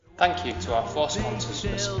Thank you to our four sponsors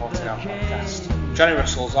for supporting our podcast: Johnny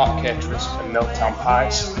Russell's Art Caterers and Milltown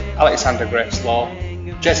Pies, Alexander Grace Law,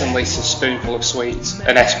 Jez and Lisa's Spoonful of Sweets,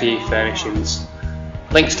 and SPE Furnishings.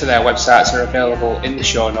 Links to their websites are available in the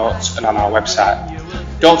show notes and on our website.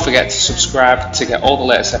 Don't forget to subscribe to get all the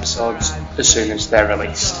latest episodes as soon as they're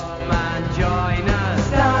released.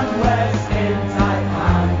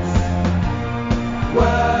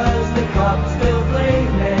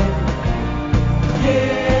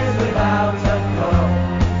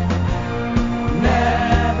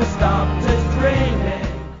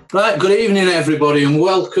 Right, good evening everybody and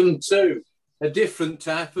welcome to a different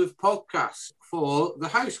type of podcast for the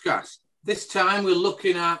Housecast. This time we're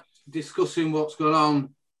looking at discussing what's going on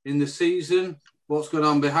in the season, what's going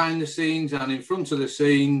on behind the scenes and in front of the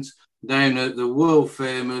scenes down at the world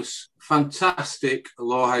famous, fantastic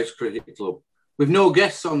Lowehouse Cricket Club. We've no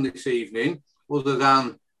guests on this evening other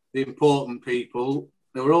than the important people.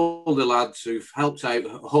 They were all the lads who've helped out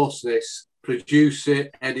host this, produce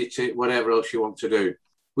it, edit it, whatever else you want to do.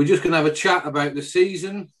 We're just going to have a chat about the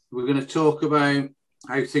season. We're going to talk about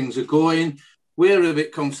how things are going. We're a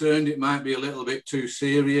bit concerned it might be a little bit too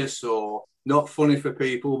serious or not funny for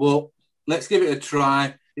people, but let's give it a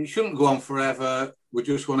try. It shouldn't go on forever. We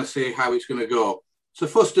just want to see how it's going to go. So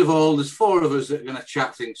first of all, there's four of us that are going to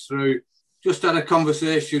chat things through. Just had a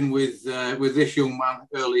conversation with this young man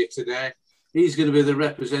earlier today. He's going to be the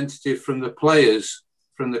representative from the players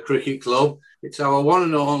from the cricket club. It's our one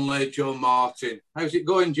and only Joe Martin. How's it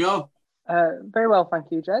going, Joe? Very well,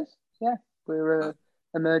 thank you, Jez. Yeah, we're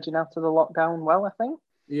emerging out of the lockdown well, I think.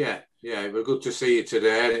 Yeah, it was good to see you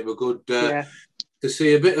today, and it was good to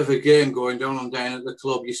see a bit of a game going down at the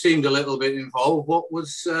club. You seemed a little bit involved. What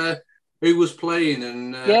was who was playing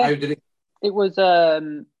and how did it? It was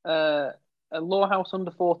a Lowehouse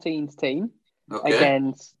under-14s team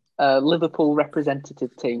against a Liverpool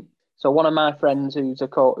representative team. So one of my friends who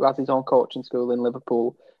has his own coaching school in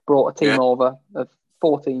Liverpool brought a team over of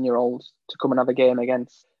 14-year-olds to come and have a game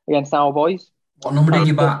against our boys. What number did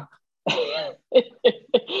you bat? Do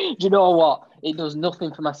you know what? It does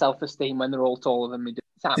nothing for my self-esteem when they're all taller than me.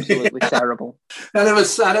 It's absolutely terrible. I never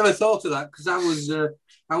thought of that because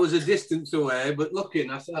I was a distance away, but looking,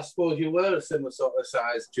 I suppose you were a similar sort of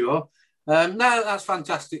size, Joe. No, that's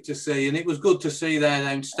fantastic to see, and it was good to see there.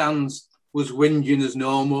 Then Stans was whinging as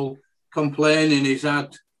normal, complaining. He's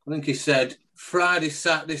had, I think he said, Friday,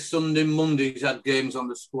 Saturday, Sunday, Monday, he's had games on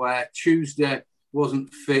the square. Tuesday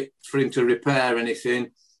wasn't fit for him to repair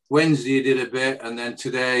anything. Wednesday he did a bit, and then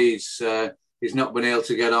today he's not been able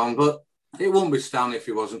to get on. But it wouldn't be Stan if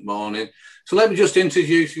he wasn't mourning. So let me just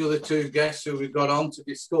introduce the other two guests who we've got on to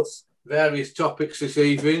discuss various topics this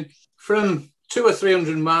evening. From 200 or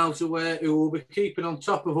 300 miles away, who will be keeping on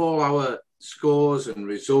top of all our scores and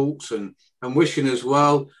results and wishing as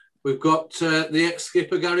well. We've got the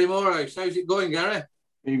ex-skipper, Gary Morehouse. How's it going, Gary?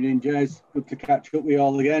 Evening, Jez. Good to catch up with you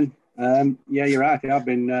all again. Yeah, you're right. I've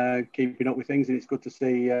been keeping up with things, and it's good to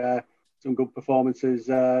see some good performances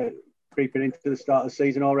creeping into the start of the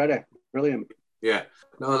season already. Brilliant. Yeah,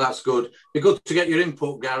 no, that's good. Be good to get your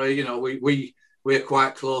input, Gary. You know, we're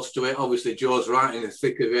quite close to it. Obviously, Joe's right in the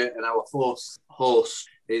thick of it, and our fourth host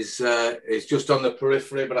is just on the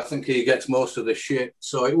periphery, but I think he gets most of the shit.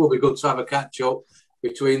 So it will be good to have a catch-up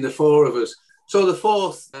between the four of us. So the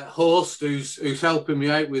fourth host who's helping me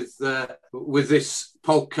out with this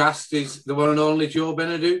podcast is the one and only Joe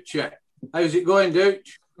Beneducci. How's it going,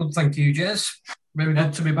 Dooch? Good, thank you, Jez. Very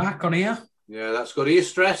good to be back on here. Yeah, that's good. Are you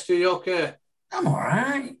stressed? Are you okay? I'm all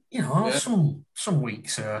right. You know, some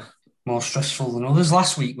weeks are more stressful than others.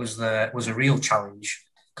 Last week was a real challenge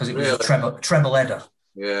because it was a treble header.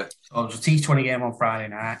 Yeah. So it was a T20 game on Friday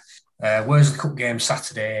night. Where's the Cup game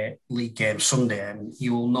Saturday, League game Sunday, and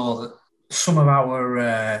you will know that some of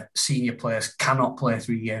our senior players cannot play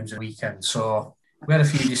 3 games a weekend. So we had a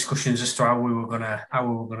few discussions as to how we were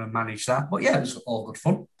gonna manage that. But yeah, it was all good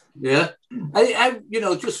fun. Yeah, I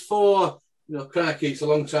just for crikey, it's a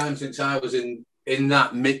long time since I was in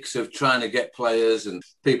that mix of trying to get players and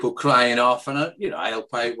people crying off, and I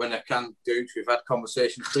help out when I can. We've had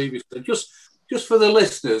conversations previously. Just for the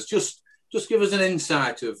listeners, just give us an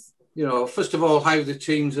insight of, first of all, how the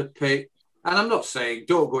teams are picked. And I'm not saying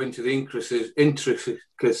don't go into the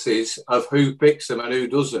intricacies of who picks them and who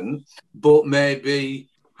doesn't, but maybe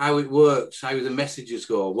how it works, how the messages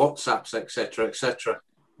go, WhatsApps, etc., etc.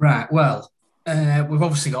 Right. Well, we've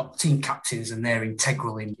obviously got team captains, and they're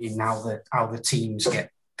integral in how the teams get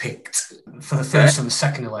picked. For the first and the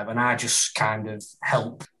second 11, I just kind of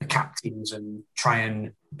help the captains and try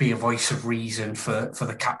and be a voice of reason for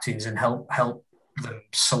the captains and help them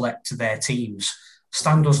select their teams.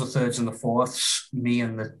 Stan does the thirds and the fourths. Me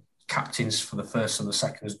and the captains for the first and the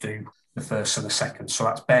seconds do the first and the second. So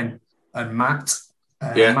that's Ben and Matt.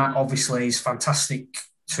 Matt obviously is fantastic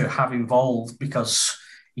to have involved because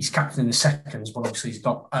he's captain in the seconds, but obviously he's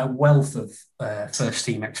got a wealth of first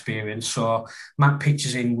team experience. So Matt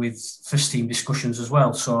pitches in with first team discussions as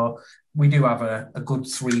well. So we do have a good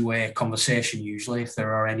three-way conversation usually if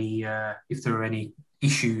there are any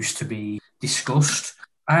issues to be discussed.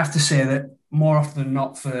 I have to say that more often than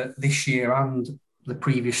not for this year and the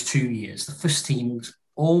previous 2 years, the first team's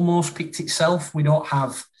almost picked itself. We don't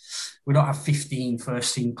have 15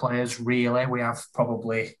 first team players really. We have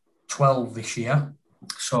probably 12 this year.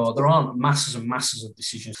 So there aren't masses and masses of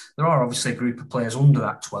decisions. There are obviously a group of players under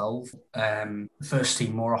that 12. The first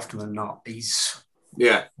team more often than not is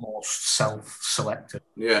most self-selected.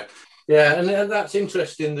 Yeah, and that's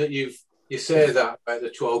interesting that you say that about the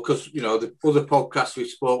 12 because, you know, the other podcasts we've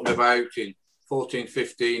spoken about in 14,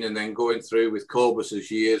 15 and then going through with Cobus's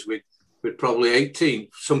years with probably 18,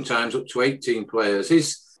 sometimes up to 18 players.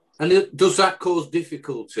 Does that cause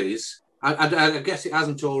difficulties? I guess it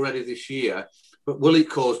hasn't already this year, but will it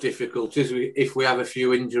cause difficulties if we have a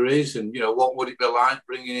few injuries? And, you know, what would it be like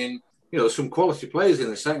bringing in, you know, some quality players in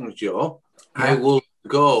the second, Joe? Yeah. How will it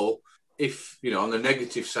go if, you know, on the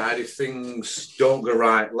negative side, if things don't go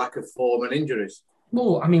right, lack of form and injuries?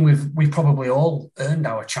 Well, I mean, we've probably all earned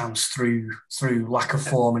our chance through lack of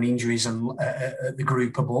form and injuries, and the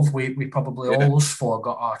group above, we probably all us four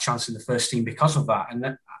got our chance in the first team because of that.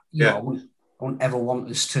 And you know, I wouldn't ever want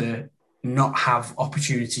us to not have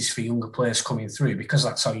opportunities for younger players coming through because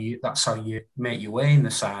that's how you make your way in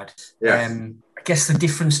the side. Yes. I guess the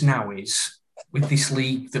difference now is with this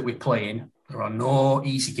league that we're playing, there are no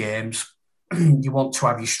easy games. You want to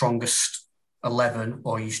have your strongest 11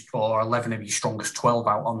 or 11 of your strongest 12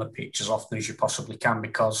 out on the pitch as often as you possibly can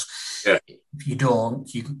because if you don't,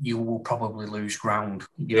 you will probably lose ground.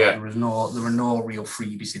 You know, there are no real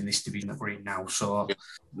freebies in this division that we're in now. So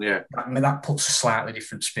I mean, that puts a slightly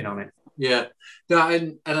different spin on it. Yeah,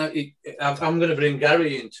 I'm going to bring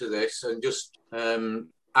Gary into this and just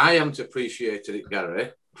I haven't appreciated it,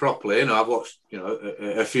 Gary, properly. You know, I've watched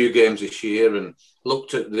a few games this year and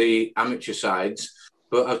looked at the amateur sides.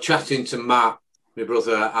 But I'm chatting to Matt, my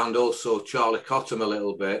brother, and also Charlie Cottam a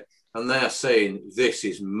little bit, and they're saying this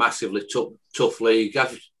is massively tough league.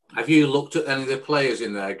 Have you looked at any of the players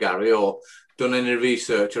in there, Gary, or done any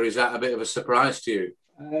research, or is that a bit of a surprise to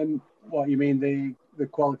you? What you mean, the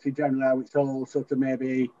quality generally, how it's all sort of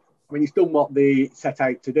maybe... I mean, it's done what they set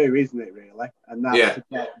out to do, isn't it, really? And that's to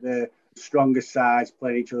get the strongest sides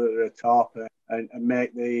playing each other at the top and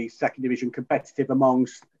make the second division competitive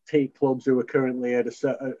amongst clubs who are currently at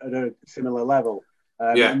a similar level.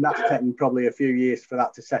 And that's taken probably a few years for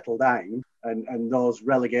that to settle down and those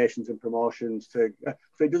relegations and promotions to...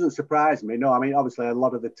 So it doesn't surprise me. No, I mean, obviously a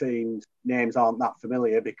lot of the teams' names aren't that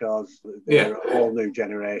familiar because they're a whole new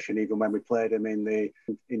generation, even when we played them in the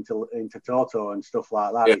Intertoto and stuff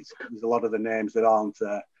like that. There's a lot of the names that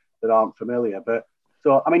aren't familiar. But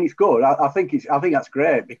so, I mean, it's good. I think that's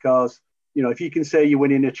great because, you know, if you can say you're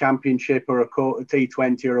winning a championship or a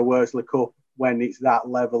T20 or a Worsley Cup when it's that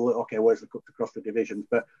level, okay, Worsley Cup across the divisions,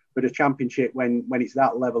 but a championship when it's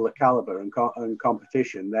that level of calibre and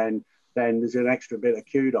competition, then there's an extra bit of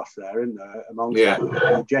kudos there, isn't there, amongst them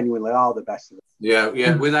who genuinely are the best of them.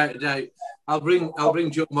 Yeah, without a doubt. I'll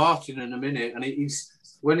bring Joe Martin in a minute, and he's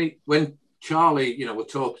when Charlie, you know, we're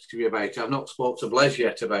talking to you about it. I've not spoken to Blaise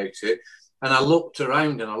yet about it. And I looked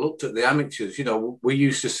around and I looked at the amateurs. You know, we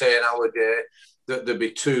used to say in our day that there'd be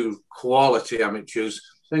two quality amateurs.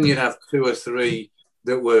 Then you'd have two or three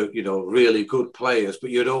that were, you know, really good players, but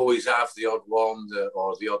you'd always have the odd one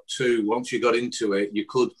or the odd two. Once you got into it, you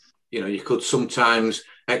could sometimes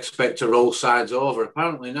expect to roll sides over.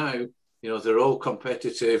 Apparently now, you know, they're all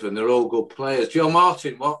competitive and they're all good players. Joe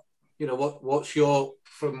Martin, what's your...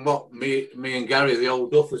 From what me and Gary, the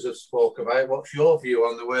old duffers, have spoke about, what's your view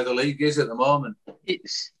on the way the league is at the moment?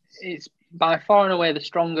 It's by far and away the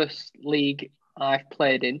strongest league I've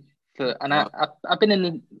played in. I've been in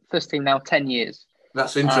the first team now 10 years.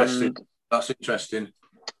 That's interesting.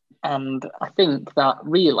 And I think that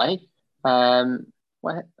really,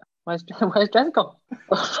 where's Jen gone?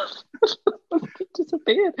 He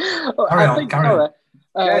disappeared. Carry on.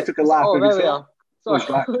 I took a laugh. There we are.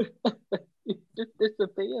 Sorry. It just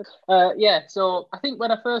disappeared. So I think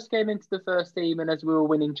when I first came into the first team and as we were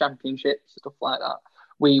winning championships, stuff like that,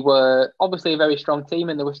 we were obviously a very strong team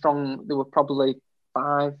and there were probably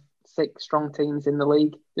 5-6 strong teams in the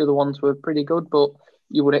league. The other ones were pretty good, but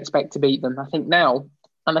you would expect to beat them. I think now,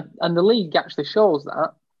 and the league actually shows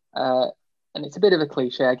that, and it's a bit of a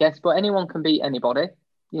cliche, I guess, but anyone can beat anybody.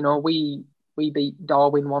 You know, we We beat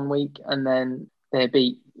Darwin one week, and then they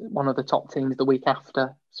beat one of the top teams the week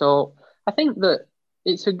after. So I think that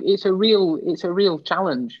it's a real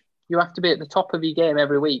challenge. You have to be at the top of your game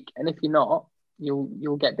every week, and if you're not,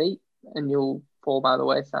 you'll get beat and you'll fall by the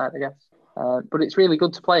wayside, I guess. But it's really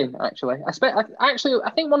good to play in, actually.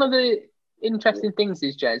 I think one of the interesting things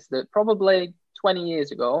is, Jez, that probably 20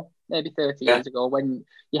 years ago, maybe 30 years ago, when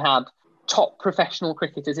you had top professional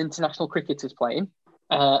cricketers, international cricketers playing,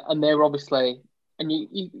 and they were obviously, and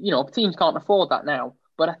you know, teams can't afford that now.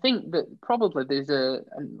 But I think that probably there's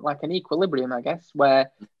an equilibrium, I guess,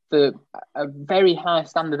 where a very high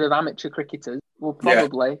standard of amateur cricketers will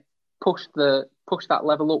probably push that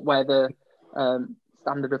level up where the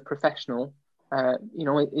standard of professional,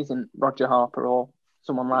 it isn't Roger Harper or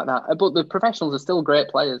someone like that. But the professionals are still great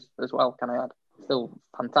players as well, can I add? Still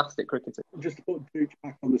fantastic cricketers. Just to put Dooch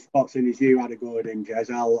back on the spot, as you had a go at him, Jez,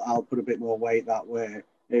 I'll put a bit more weight that way.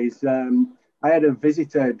 I had a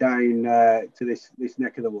visitor down to this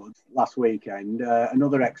neck of the woods last weekend,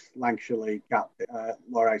 another ex-Lancashire League captain,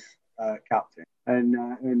 Lawrence captain,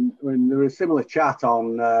 and when there was a similar chat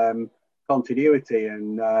on continuity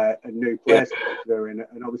and new players and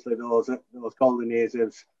obviously those golden years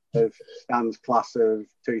of Stan's class of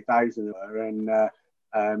 2000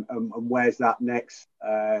 and where's that next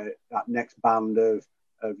band of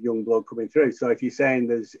young blood coming through. So if you're saying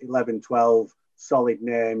there's 11, 12 solid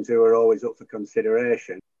names who are always up for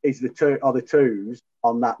consideration, is the twos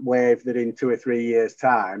on that wave that in 2 or 3 years'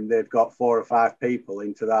 time they've got 4 or 5 people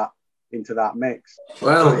into that mix?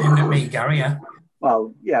 Well, at me, Gary, yeah.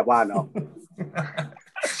 Well, yeah, why not?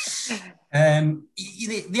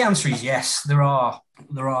 The answer is yes. There are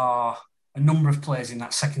a number of players in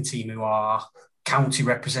that second team who are county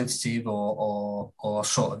representative or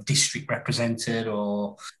sort of district represented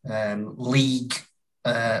or league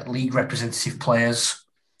representative players.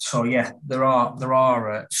 So yeah, there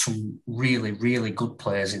are some really, really good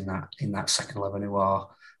players in that second 11 who are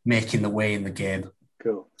making the way in the game.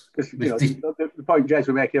 Cool. Because the point Jez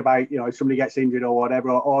were making about, if somebody gets injured or whatever,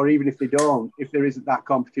 or even if they don't, if there isn't that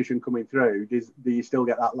competition coming through, do you still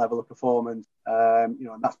get that level of performance? And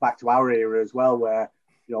that's back to our era as well, where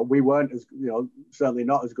we weren't as certainly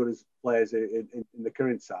not as good as players in the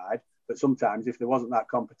current side. But sometimes if there wasn't that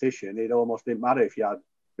competition, it almost didn't matter if you had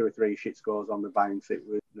 2 or 3 shit scores on the bounce. It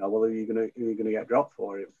was who are you going to get dropped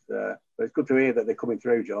for? But it's good to hear that they're coming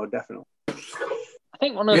through, Joe. Definitely. I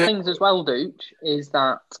think one of the things as well, Dooch, is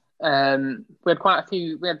that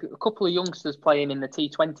we had a couple of youngsters playing in the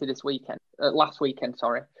T20 last weekend,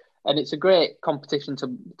 and it's a great competition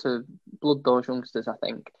to blood those youngsters, I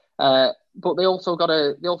think. But they also got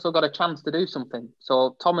a chance to do something.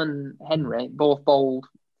 So Tom and Henry both bowled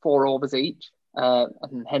 4 overs each,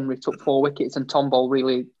 and Henry took 4 wickets, and Tom bowled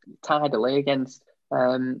really tidily against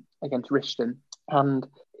Rishton, and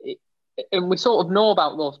we sort of know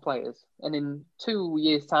about those players. And in 2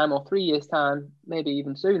 years' time or 3 years' time, maybe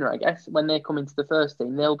even sooner, I guess, when they come into the first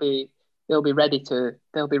team, they'll be ready to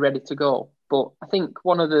go. But I think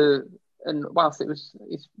whilst it was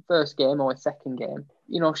his first game or his second game,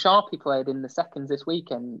 Sharpie played in the seconds this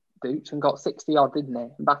weekend, Dooch, and got 60 odd, didn't he?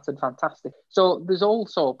 And batted fantastic. So there's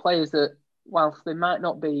also players that, whilst they might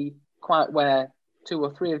not be quite where 2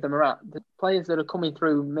 or 3 of them are at, the players that are coming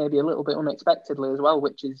through maybe a little bit unexpectedly as well,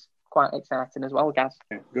 which is quite exciting as well, Gaz.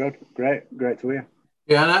 Good, great to hear.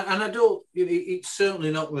 Yeah, and I don't. It's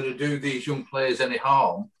certainly not going to do these young players any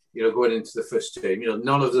harm. Going into the first team,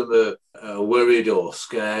 none of them are worried or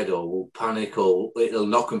scared or will panic or it'll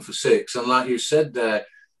knock them for 6. And like you said there,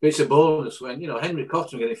 it's a bonus when Henry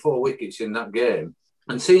Cotton getting 4 wickets in that game,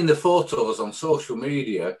 and seeing the photos on social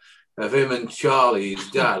media of him and Charlie, his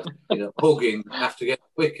dad, hugging after getting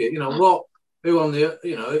a wicket. Who on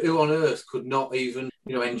earth could not even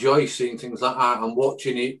enjoy seeing things like that and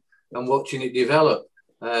watching it develop?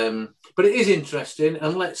 But it is interesting,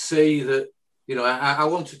 and let's see that. I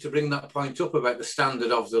wanted to bring that point up about the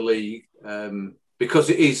standard of the league because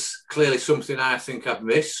it is clearly something I think I've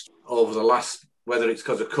missed over the last, whether it's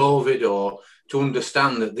because of COVID or to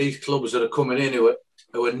understand that these clubs that are coming in who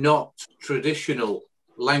are not traditional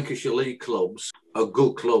Lancashire League clubs are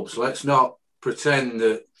good clubs. Let's not pretend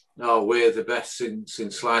that we're the best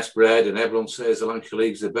since sliced bread and everyone says the Lancashire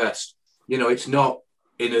League's the best. It's not,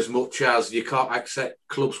 in as much as you can't accept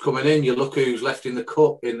clubs coming in. You look who's left in the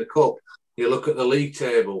cup. You look at the league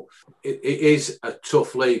table. It is a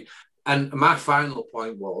tough league. And my final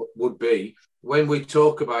point would be, when we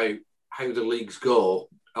talk about how the leagues go,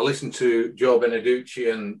 I listened to Joe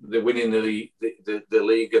Beneducci and the winning the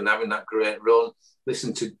league and having that great run.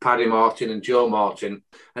 Listened to Paddy Martin and Joe Martin.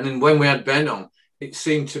 And then when we had Ben on, it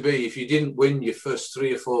seemed to be if you didn't win your first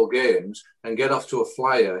 3 or 4 games and get off to a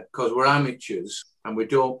flyer, because we're amateurs and we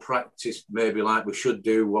don't practice maybe like we should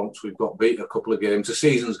do once we've got beat a couple of games, the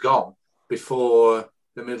season's gone before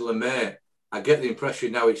the middle of May. I get the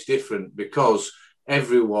impression now it's different because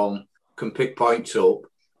everyone can pick points up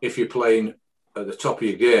if you're playing at the top of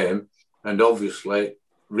your game, and obviously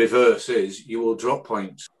reverse is you will drop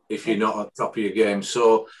points if you're not at the top of your game.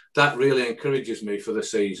 So that really encourages me for the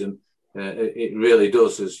season. It really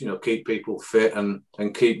does, as keep people fit and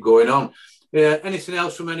keep going on. Anything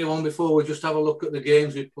else from anyone before we just have a look at the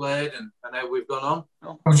games we've played and how we've gone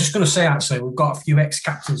on? I was just going to say, actually, we've got a few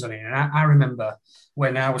ex-captains on here, and I remember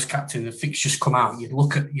when I was captain, the fixtures come out. You'd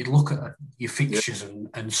look at your fixtures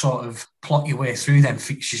and sort of plot your way through them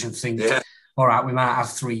fixtures and think, all right, we might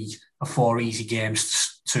have 3 or 4 easy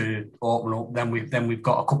games to open up. Then we've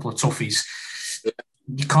got a couple of toughies. Yeah.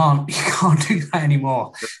 You can't do that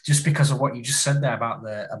anymore, just because of what you just said there about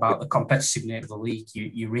the competitive nature of the league.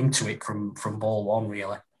 You're into it from ball one,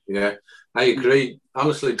 really. Yeah, I agree.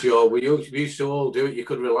 Honestly, Joe, we used to all do it. You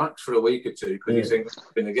could relax for a week or two because you think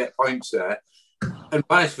we're going to get points there, and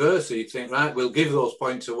vice versa. You think, right, we'll give those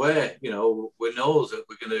points away. We know that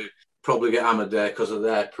we're going to probably get hammered there because of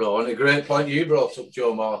their pro. And a great point you brought up,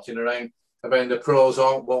 Joe Martin, around the pros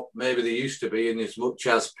aren't what maybe they used to be in as much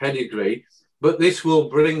as pedigree. But this will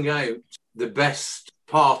bring out the best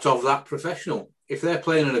part of that professional. If they're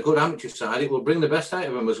playing in a good amateur side, it will bring the best out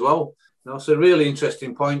of them as well. So really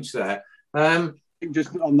interesting points there.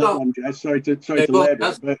 Just on that one, Jess, sorry to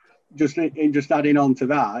labour, but just adding on to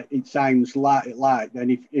that, it sounds like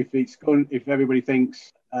then if everybody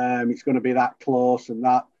thinks it's going to be that close and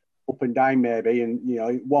that up and down maybe,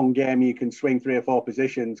 and one game you can swing 3 or 4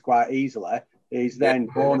 positions quite easily. Is then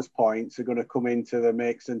bonus points are going to come into the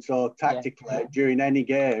mix, and so tactically during any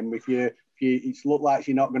game, if it's look like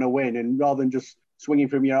you're not going to win, and rather than just swinging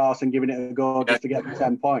from your arse and giving it a go just to get the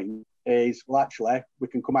 10 points, is actually we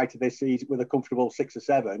can come out of this season with a comfortable 6 or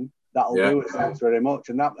 7. That'll do it. Thanks very much.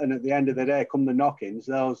 And at the end of the day, come the knock-ins,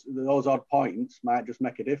 those odd points might just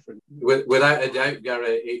make a difference. Without a doubt,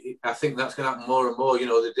 Gary, I think that's going to happen more and more.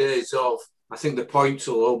 The days of I think the points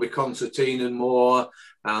will all be Constantine and more,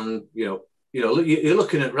 and you're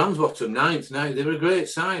looking at Ramsbottom 9th now. They're a great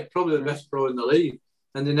side, probably the best pro in the league,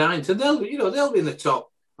 and the 9th, and they'll be in the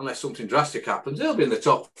top unless something drastic happens. They'll be in the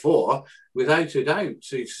top 4 without a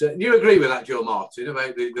doubt. You agree with that, Joe Martin,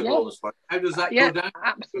 about the bonus point? How does that go down?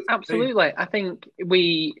 Absolutely. I think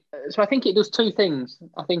it does 2 things.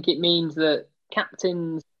 I think it means that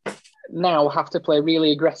captains now have to play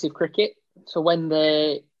really aggressive cricket. So when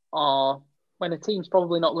a team's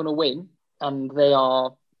probably not going to win and they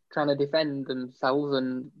are trying to defend themselves,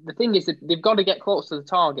 and the thing is that they've got to get close to the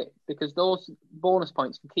target because those bonus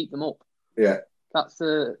points can keep them up. Yeah, that's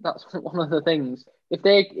one of the things. If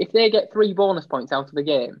they get 3 bonus points out of the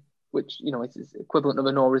game, which is equivalent of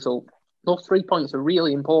a no result, those 3 points are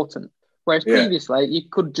really important. Whereas previously you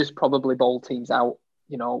could just probably bowl teams out,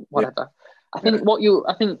 whatever. Yeah. I think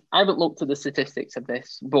I haven't looked at the statistics of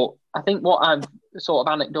this, but I think what I've sort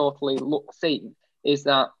of anecdotally seen is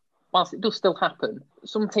that whilst it does still happen,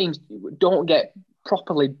 some teams don't get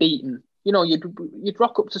properly beaten. You'd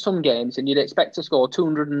rock up to some games and you'd expect to score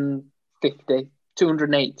 250,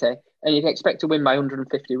 280, and you'd expect to win by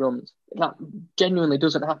 150 runs. That genuinely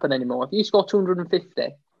doesn't happen anymore. If you score 250,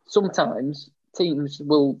 sometimes teams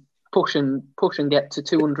will push and get to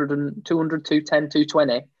 200, 210,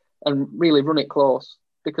 220 and really run it close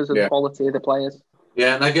because of the quality of the players.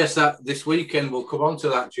 Yeah, and I guess that this weekend we'll come on to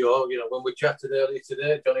that, Joe. When we chatted earlier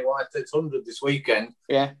today, Johnny White hits 100 this weekend.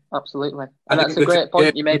 Yeah, absolutely. And that's a great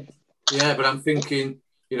point you made. Yeah, but I'm thinking,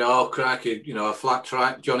 crikey, a flat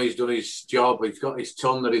track. Johnny's done his job. He's got his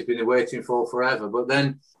ton that he's been waiting for forever. But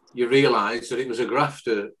then you realise that it was a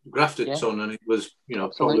grafted ton, and it was,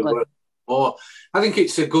 probably worth more. I think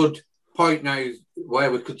it's a good point now where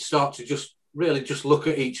we could start to just look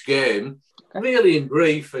at each game. Really in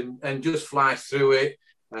brief and just fly through it.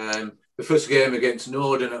 The first game against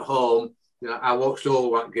Norden at home, I watched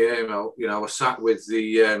all that game. I was sat with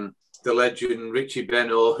the legend Richie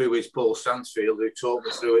Beno, who is Paul Stansfield, who talked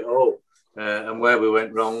me through it all and where we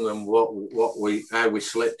went wrong and how we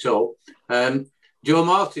slipped up. Joe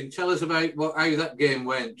Martin, tell us about how that game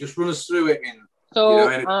went. Just run us through it in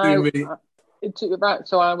a 2 minutes.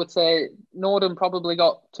 So I would say Norden probably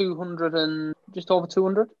got 200 and just over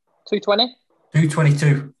 200, 220.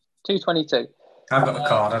 222. 222. I've got the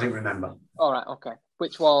card. I didn't remember. All right. Okay.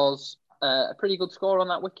 Which was a pretty good score on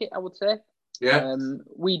that wicket, I would say. Yeah.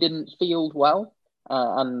 We didn't field well,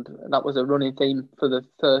 and that was a running theme for the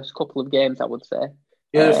first couple of games, I would say.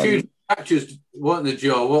 Yeah, a few catches, weren't there,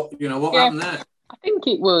 Joe? What happened there? I think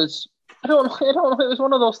it was. I don't know. I don't know. It was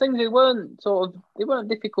one of those things. They weren't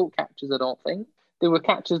difficult catches. I don't think they were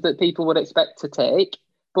catches that people would expect to take,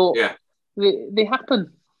 but they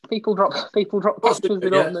happen. People drop catches.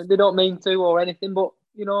 They don't mean to or anything, but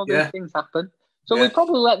these things happen. So we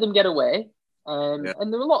probably let them get away. And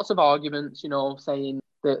there were lots of arguments, saying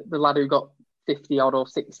that the lad who got 50 odd or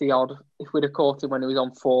 60 odd, if we'd have caught him when he was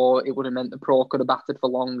on 4, it would have meant the pro could have batted for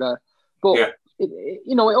longer. But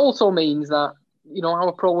it also means that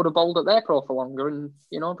our pro would have bowled at their pro for longer, and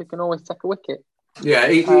they can always take a wicket. Yeah,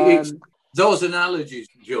 those analogies,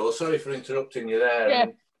 Joe. Sorry for interrupting you there. Yeah.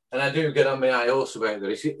 And I do get on my high horse about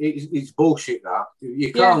this. It's bullshit that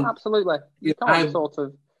you can't. Yeah, absolutely. You can't sort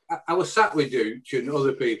of. I was sat with Dooch and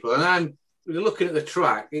other people, and I'm looking at the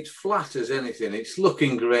track. It's flat as anything. It's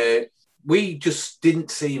looking great. We just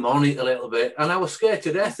didn't seem on it a little bit, and I was scared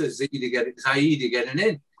to death of Zaidi getting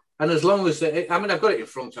in. And as long as I've got it in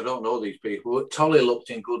front. I don't know these people, but Tolly looked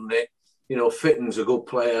in good nick. Fitton's a good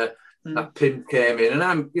player. That Pimp came in, and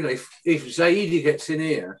I'm, if Zaidi gets in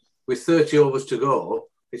here with 30 overs to go,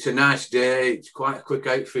 it's a nice day. It's quite a quick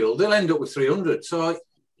outfield. They'll end up with 300. So,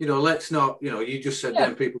 let's not. You just said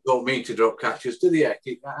then people don't mean to drop catches, do they?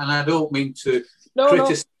 And I don't mean to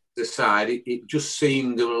criticise the side. It just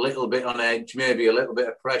seemed a little bit on edge, maybe a little bit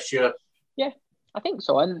of pressure. Yeah, I think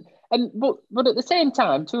so. But at the same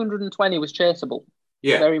time, 220 was chaseable.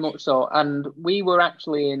 Yeah, very much so. And we were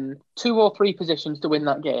actually in 2 or 3 positions to win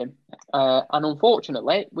that game. And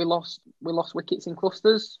unfortunately, we lost wickets in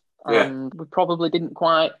clusters. And we probably didn't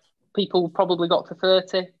quite. People probably got to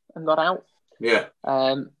 30 and got out. Yeah.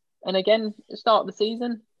 And again, at the start of the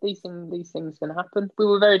season, these things can happen. We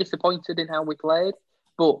were very disappointed in how we played,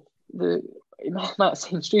 but it might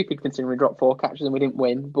seem stupid considering we dropped 4 catches and we didn't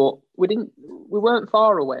win, but we weren't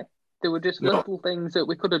far away. There were just little things that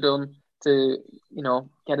we could have done to,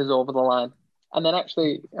 get us over the line. And then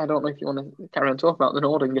actually, I don't know if you want to carry on talking about the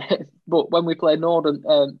Norden game, but when we played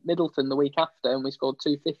Middleton the week after and we scored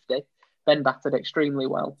 250, Ben batted extremely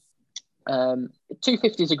well.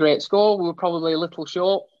 250 is a great score. We were probably a little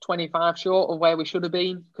short, 25 short of where we should have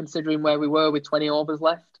been, considering where we were with 20 overs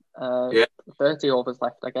left, 30 overs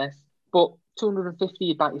left, I guess. But 250,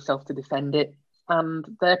 you back yourself to defend it, and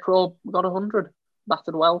their pro got 100,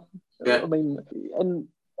 batted well. Yeah. I mean,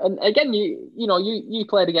 and again, you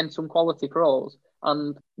played against some quality pros,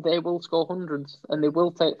 and they will score hundreds, and they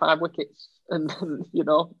will take 5 wickets, and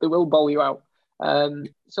they will bowl you out.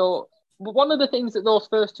 So one of the things that those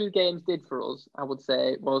first 2 games did for us, I would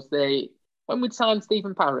say, was when we'd signed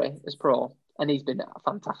Stephen Parry as pro, and he's been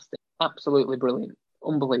fantastic, absolutely brilliant,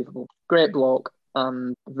 unbelievable, great bloke,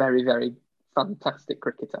 and very, very fantastic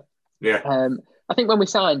cricketer. Yeah. I think when we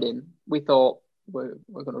signed him, we thought we're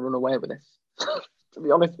going to run away with this. To be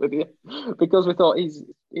honest with you, because we thought he's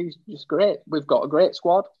just great. We've got a great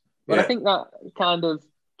squad, but I think that kind of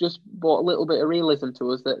just brought a little bit of realism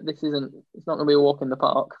to us that it's not going to be a walk in the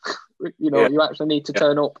park. You actually need to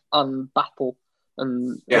turn up and battle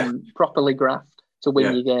and properly graft to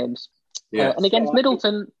win your games. Yeah. And against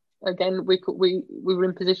Middleton, again, we were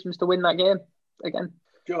in positions to win that game again.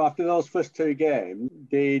 Joe, after those first 2 games,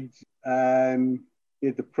 did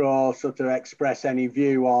the pro sort of express any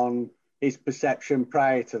view on his perception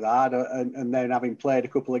prior to that, and then having played a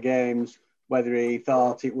couple of games, whether he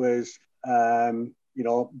thought it was,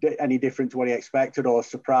 any different to what he expected or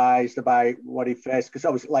surprised about what he faced? Because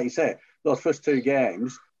obviously, like you say, those first 2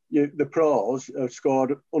 games, the pros have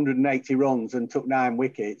scored 180 runs and took 9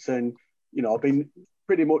 wickets and, been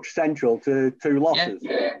pretty much central to 2 losses.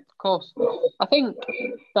 Yeah, of course. I think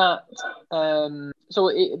that,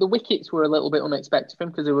 the wickets were a little bit unexpected for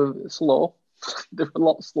him because they were slow. They're a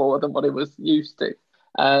lot slower than what he was used to.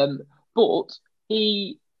 But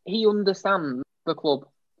he understands the club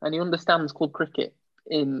and he understands club cricket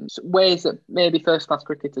in ways that maybe first-class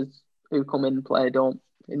cricketers who come in and play don't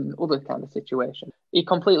in other kind of situations. He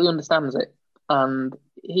completely understands it. And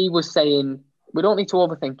he was saying, we don't need to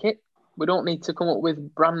overthink it. We don't need to come up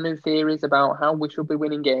with brand new theories about how we should be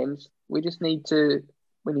winning games. We need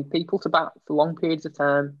people to bat for long periods of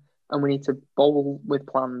time, and we need to bowl with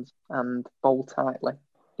plans and bowl tightly.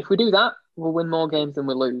 If we do that, we'll win more games than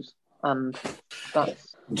we lose. And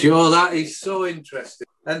that's... Joe, that is so interesting.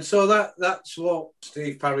 And so that's what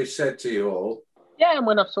Steve Parry said to you all. Yeah, and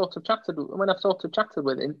when I've sort of chatted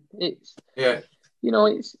with him, it's... Yeah.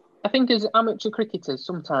 I think as amateur cricketers,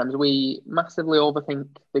 sometimes we massively overthink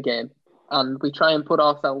the game and we try and put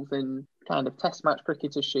ourselves in kind of test match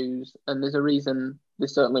cricketer's shoes. And there's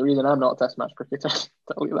certainly a reason I'm not a test match cricketer,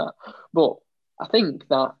 I'll tell you that. But I think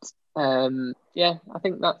that, I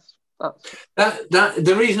think that's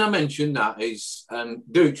The reason I mentioned that is,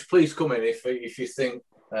 Dooch, please come in if you think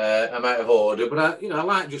I'm out of order. But I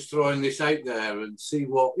like just throwing this out there and see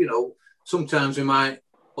what Sometimes we might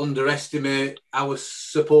underestimate our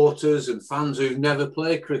supporters and fans who've never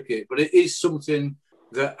played cricket, but it is something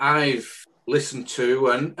that I've listened to,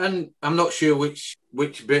 and I'm not sure which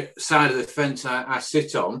side of the fence I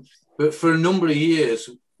sit on, but for a number of years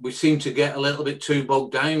we seem to get a little bit too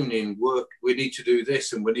bogged down in work. We need to do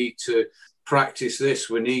this and we need to practice this.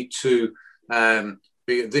 We need to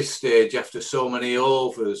be at this stage after so many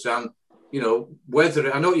overs. And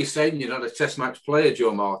whether I know you're saying you're not a Test match player,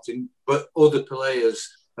 Joe Martin, but other players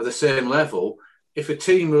are the same level. If a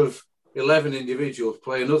team of 11 individuals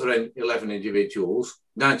play another 11 individuals,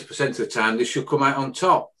 90% of the time they should come out on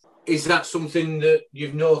top. Is that something that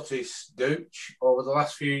you've noticed, Dooch, over the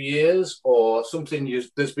last few years, or something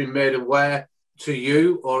that's been made aware to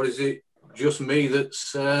you, or is it just me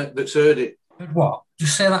that's heard it? What?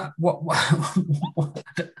 Just say that. What?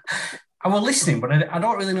 I was listening, but I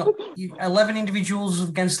don't really know. 11 individuals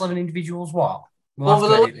against 11 individuals, what? We'll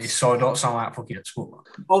have to edit this so I don't sound like fucking at school.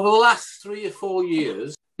 Over the last 3 or 4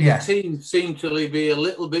 years, the team seemed to be a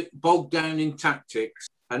little bit bogged down in tactics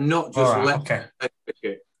and not just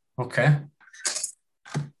cricket. Okay.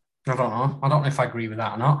 I don't know. I don't know if I agree with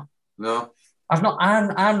that or not. No.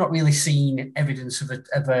 I'm not really seeing evidence of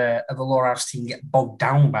a Lower House team get bogged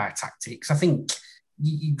down by tactics. I think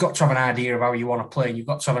you've got to have an idea of how you want to play, and you've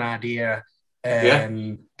got to have an idea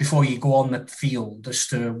before you go on the field as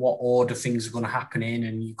to what order things are going to happen in,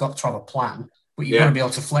 and you've got to have a plan. But you've got to be able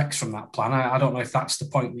to flex from that plan. I don't know if that's the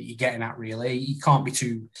point that you're getting at, really. You can't be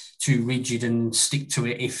too rigid and stick to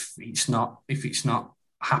it if it's not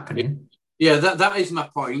happening. Yeah, that is my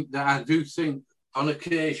point. That I do think on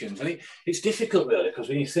occasions, and it's difficult really, because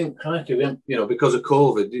when you think, crikey, because of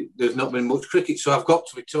COVID, there's not been much cricket. So I've got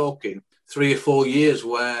to be talking 3 or 4 years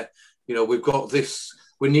where we've got this.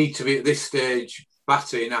 We need to be at this stage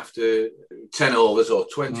batting after 10 overs or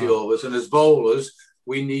 20 overs, and as bowlers,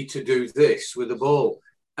 we need to do this with the ball.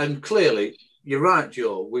 And clearly, you're right,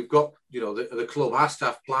 Joe. We've got, the club has to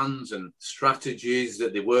have plans and strategies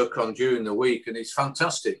that they work on during the week, and it's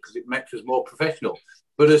fantastic because it makes us more professional.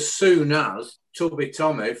 But as soon as Tubby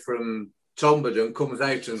Tommy from Tomberdon comes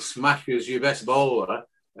out and smashes your best bowler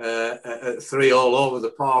at 3 all over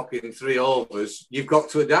the park in 3 overs, you've got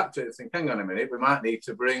to adapt to it and think, hang on a minute, we might need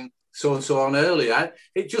to bring so-and-so on earlier.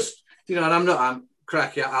 It just, and I'm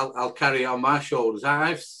cracky, I'll carry it on my shoulders.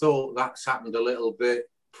 I've thought that's happened a little bit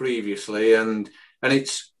previously, and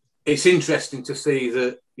it's interesting to see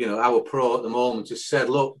that, our pro at the moment has said,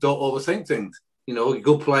 look, don't overthink things.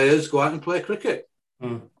 Good players go out and play cricket.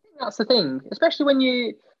 That's the thing, especially when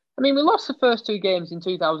we lost the first 2 games in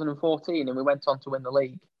 2014 and we went on to win the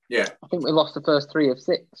league. Yeah. I think we lost the first 3 of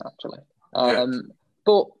 6, actually.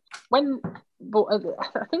 But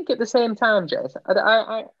I think at the same time, Jez,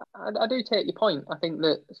 I do take your point. I think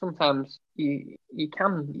that sometimes you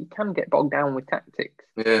can get bogged down with tactics.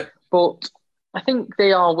 Yeah. But I think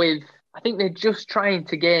they're just trying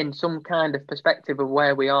to gain some kind of perspective of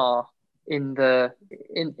where we are in the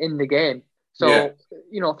game. So,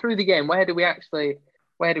 through the game, where do we actually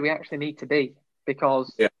need to be?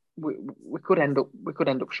 Because we could end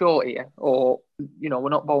up short here, or we're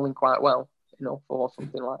not bowling quite well, for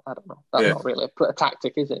something like, I don't know. That's not really a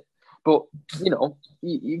tactic, is it? But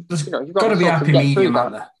you've got to be happy medium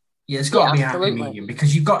out there. Yeah, it's got to be happy medium,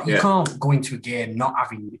 because you can't go into a game not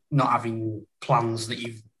having plans that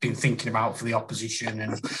you've been thinking about for the opposition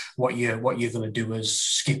and what you're going to do as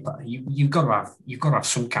skipper. You've got to have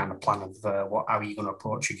some kind of plan of how you're going to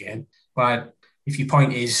approach a game. But if your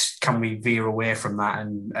point is, can we veer away from that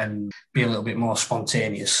and be a little bit more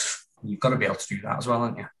spontaneous, you've got to be able to do that as well,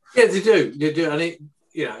 haven't you? Yeah, they do, and I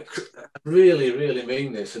really, really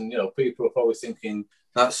mean this. And people are probably thinking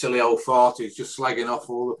that silly old fart is just slagging off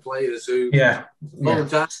all the players who. Yeah.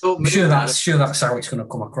 I'm sure that's how it's going to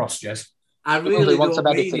come across, Jez. I really don't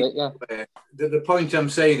mean it. The point I'm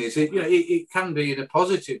saying is, it can be in a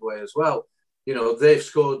positive way as well. They've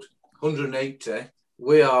scored 180.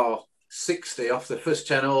 We are 60 off the first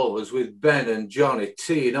 10 overs with Ben and Johnny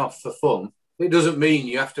teeing off for fun. It doesn't mean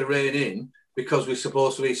you have to rein in because we're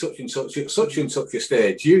supposed to be such and such a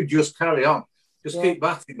stage. You just carry on. Just keep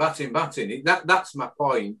batting. That's my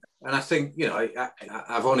point. And I think,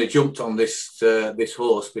 I've only jumped on this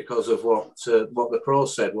horse because of what the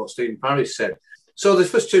pros said, what Stephen Parris said. So the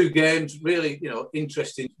first 2 games, really,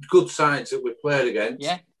 interesting, good sides that we played against.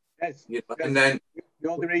 Yeah. Yes. And then the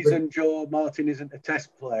only reason Joe Martin isn't a Test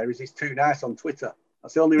player is he's too nice on Twitter.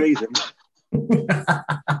 That's the only reason.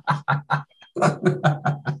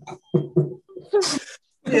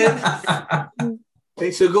 Yeah.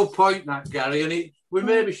 It's a good point, that, Gary, and we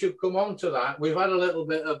maybe should come on to that. We've had a little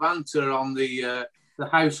bit of banter on the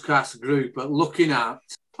Housecast group, but looking at,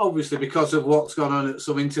 obviously, because of what's gone on at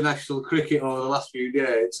some international cricket over the last few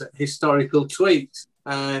days, historical tweets.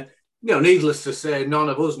 Needless to say, none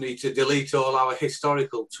of us need to delete all our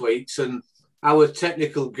historical tweets, and our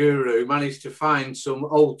technical guru managed to find some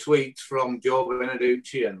old tweets from Joe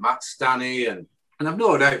Beneducci and Matt Stanny, and I've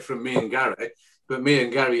no doubt from me and Gary, but me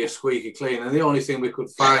and Gary are squeaky clean, and the only thing we could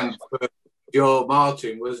find for Joe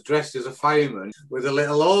Martin was dressed as a fireman with a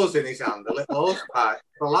little hose in his hand, a little hose pipe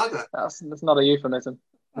for a ladder. That's not a euphemism.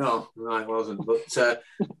 No, it wasn't.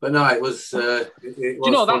 But no, it was. It was. Do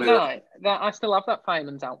you know that night that I still have that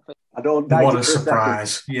fireman's outfit? I don't. What a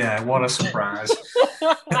surprise! Yeah, what a surprise!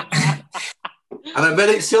 And I bet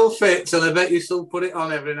it still fits, and I bet you still put it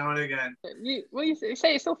on every now and again. You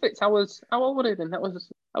say it still fits. How old would I have been? I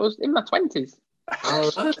was in my 20s.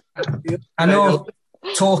 I know.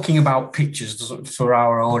 Talking about pictures for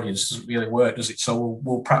our audience doesn't really work, does it? So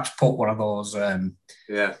we'll perhaps put one of those.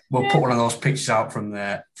 We'll put one of those pictures out from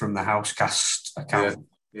the Housecast account.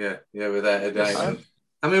 Yeah, without a doubt.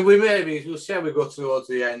 I mean, we'll say we go towards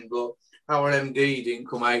the end, but our MD didn't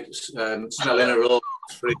come out smelling a rose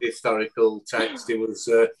for a historical text. He was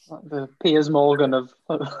the Piers Morgan of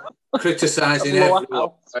criticising everyone,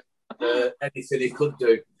 anything he could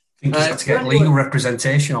do. I think he's had to get legal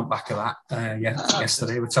representation on back of that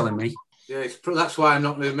yesterday, were telling me. Yeah, that's why I'm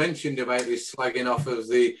not really mentioned about his slagging off of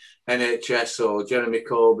the NHS or Jeremy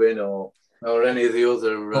Corbyn or any of the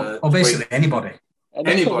other... or basically anybody.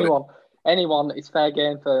 Anyone is fair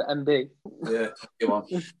game for MD. Yeah, anyone.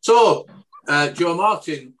 So, Joe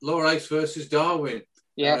Martin, Lower Ice versus Darwin.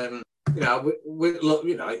 Yeah.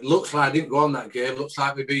 It looks like I didn't go on that game. Looks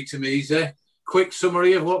like we beat him easy. Quick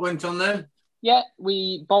summary of what went on then. Yeah,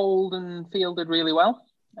 we bowled and fielded really well.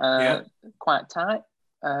 Quite tight.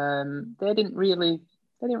 They didn't really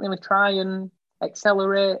try and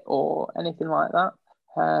accelerate or anything like that.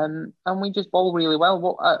 And we just bowled really well.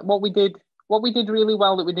 What we did really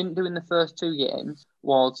well that we didn't do in the first two games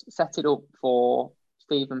was set it up for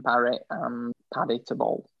Stephen Parry and Paddy to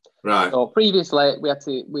bowl. Right. So previously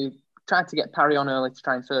we tried to get Parry on early to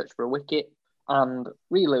try and search for a wicket. And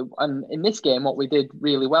in this game, what we did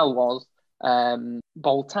really well was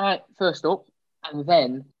bowl tight first up, and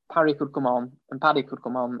then Parry could come on and Paddy could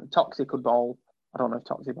come on and Toxie could bowl. I don't know if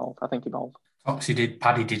Toxie bowled. I think he bowled. Toxie did.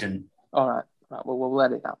 Paddy didn't. All right. Well, we'll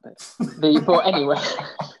edit that bit. But anyway,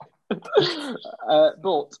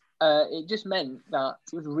 it just meant that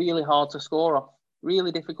it was really hard to score off,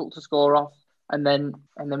 really difficult to score off, and then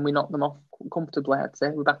we knocked them off comfortably. I'd say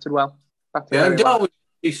we batted well. And Darwin,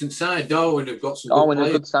 decent side. Darwin have got some. Darwin good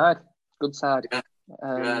a good side. Good side.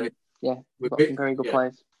 Yeah. We've got some very good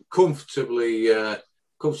players. Comfortably, and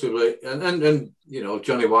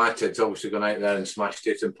Johnny Whitehead's obviously gone out there and smashed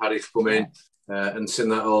it, and Paddy's come in and sent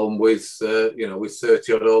that home with 30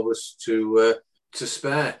 odd overs to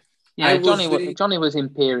spare. Yeah, Johnny was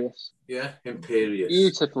imperious. Yeah, imperious.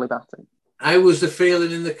 Beautifully batting. How was the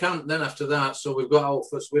feeling in the camp then after that? So we've got our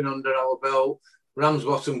first win under our belt.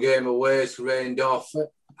 Ramsbottom game away, it's rained off.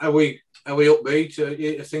 Are we upbeat?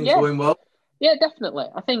 Are things going well? Yeah, definitely.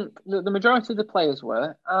 I think the majority of the players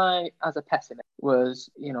were. I, as a pessimist, was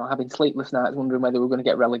having sleepless nights, wondering whether we were going to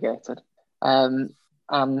get relegated. But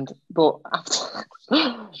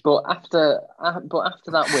after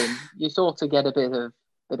that win, you sort of get a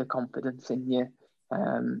bit of confidence in you,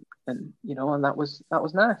 and that was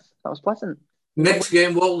nice. That was pleasant. Next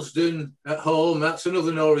game, Walsden at home. That's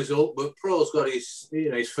another no result, but Pro's got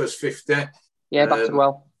his first 50. Yeah, batted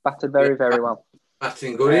well. Batted very, very well.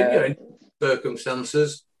 Batting good in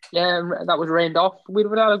circumstances. Yeah, that was rained off. We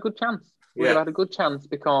would have had a good chance. We would have had a good chance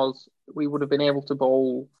because we would have been able to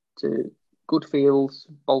bowl to good fields,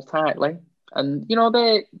 bowl tightly. And,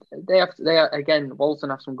 they have again, Walsden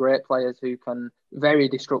have some great players who can very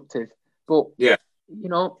destructive. But, if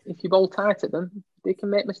you bowl tight at them, they can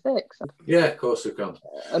make mistakes. Yeah, of course they can.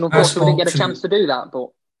 And unfortunately, we didn't get a chance to do that. But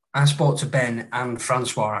I spoke to Ben and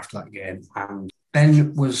Francois after that game, and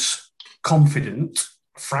Ben was confident.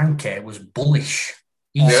 Frankie was bullish.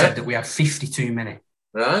 He said that we had 50 too many.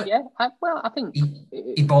 Right. Yeah. I think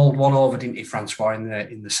he bowled one over, didn't he, Francois,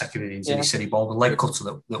 in the second innings, and he said he bowled a leg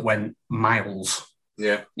cutter that went miles.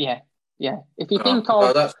 Yeah. Yeah. If you think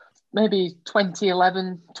of maybe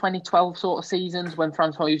 2011, 2012 sort of seasons when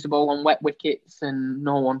Francois used to bowl on wet wickets and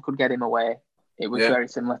no one could get him away, it was very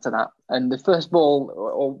similar to that. And the first ball,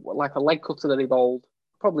 or like a leg cutter that he bowled,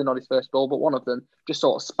 probably not his first ball, but one of them just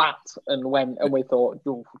sort of spat and went, and we thought,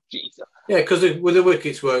 oh, Jesus. Yeah, because the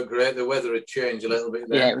wickets weren't great. The weather had changed a little bit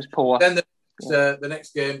there. Yeah, it was poor. Then The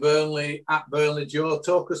next game, Burnley at Burnley. Joe,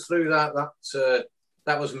 talk us through that.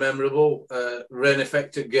 That was memorable.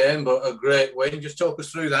 Rain-affected game, but a great win. Just talk us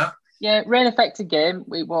through that. Yeah, rain-affected game.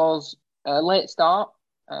 It was a late start,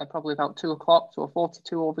 probably about 2:00, so a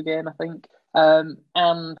 42 over game, I think.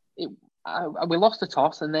 And we lost the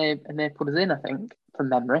toss, and they put us in, I think, from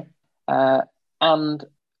memory. And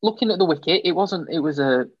looking at the wicket, it wasn't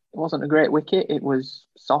a great wicket. It was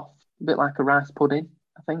soft, a bit like a rice pudding,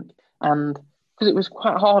 I think. And because it was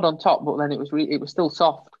quite hard on top, but then it was still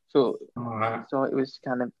soft. So it was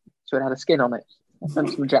so it had a skin on it and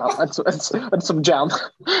some jam and some jam.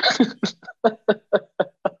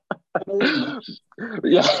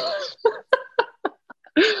 Yeah.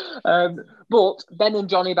 But Ben and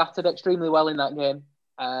Johnny batted extremely well in that game.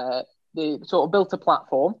 They sort of built a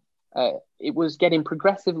platform. It was getting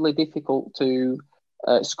progressively difficult to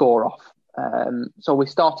score off. So we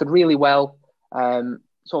started really well,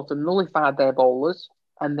 sort of nullified their bowlers,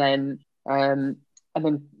 and then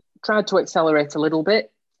tried to accelerate a little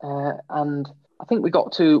bit. And I think we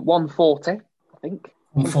got to 140. I think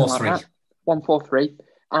 143. Like 143,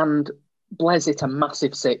 and Blaise hit a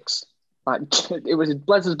massive six. Like it was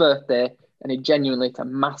Blaise's birthday, and he genuinely hit a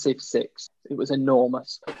massive six. It was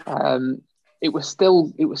enormous. It was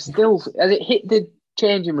still as it hit the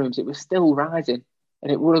changing rooms, it was still rising,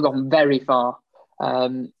 and it would have gone very far.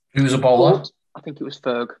 Who was a bowler? I think it was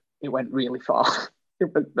Ferg. It went really far.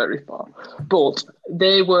 It went very far. But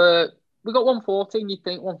we got 140, and you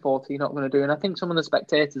think 140 you're not going to do. And I think some of the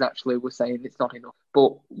spectators actually were saying it's not enough.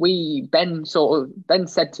 But Ben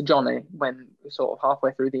said to Johnny when we sort of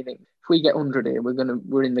halfway through the inning, if we get 100 here,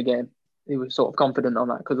 we're in the game. He was sort of confident on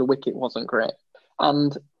that because the wicket wasn't great.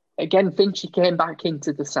 And again, Finchy came back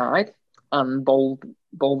into the side and bowled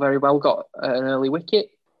very well, got an early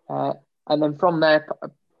wicket. And then from there,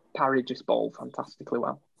 Parry just bowled fantastically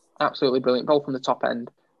well. Absolutely brilliant. Bowled from the top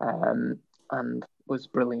end and was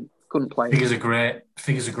brilliant. Couldn't play. Figures are great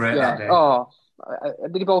yeah. that day. Oh,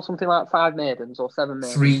 did he bowl something like 5 maidens or 7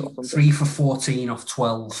 maidens? Three for 14 off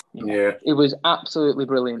 12. Yeah. It was absolutely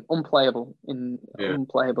brilliant. Unplayable in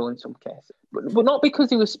some cases. But not because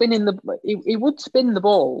he was spinning he would spin the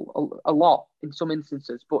ball a lot in some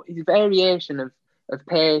instances, but his variation of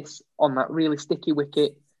pace on that really sticky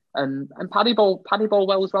wicket, and Paddy bowled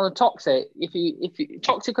well as well. And Toxie, if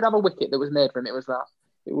Toxie could have a wicket that was made for him, it was that.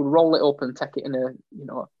 It would roll it up and take it in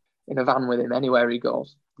a van with him anywhere he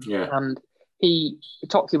goes. Yeah. And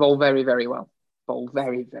Toxie bowled very, very well. Bowled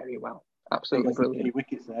very, very well. Absolutely brilliant. 3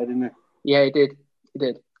 wickets there, didn't it? Yeah, he did.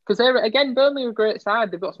 Because Burnley are a great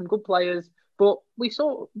side. They've got some good players, but we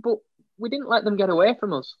didn't let them get away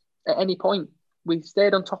from us at any point. We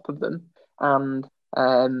stayed on top of them, and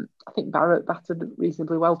I think Barrett batted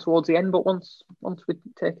reasonably well towards the end. But once we'd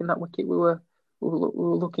taken that wicket, we were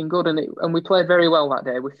looking good, and we played very well that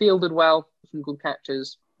day. We fielded well, some good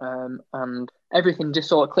catches, and everything just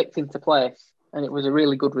sort of clicked into place, and it was a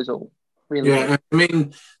really good result. Really good. I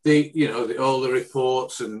mean, all the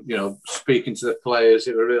reports and speaking to the players,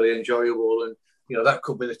 it were really enjoyable, and that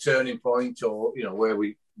could be the turning point, or where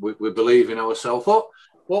we believe in ourselves.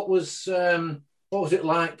 What was it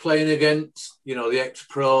like playing against the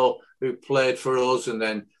ex-pro who played for us, and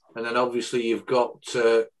then obviously you've got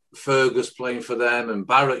Fergus playing for them, and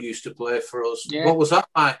Barrett used to play for us. Yeah. What was that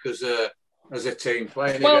like as a team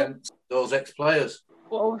playing against those ex-players?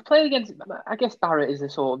 Well, we've played against. I guess Barrett is a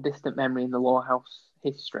sort of distant memory in the Law House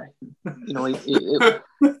history. Because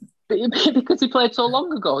he played so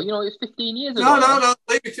long ago. It's 15 years ago. No.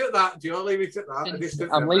 Leave it at that, Joe. Leave it at that.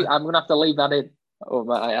 I'm going to have to leave that in.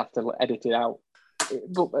 Or I have to edit it out.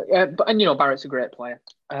 But Barrett's a great player.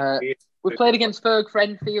 We played against Ferg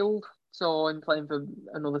Frenfield, so him playing for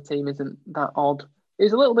another team isn't that odd. It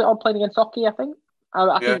was a little bit odd playing against Hockey, I think.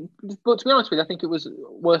 I think, but to be honest with you, I think it was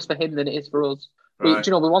worse for him than it is for us. Right.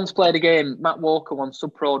 We once played a game. Matt Walker once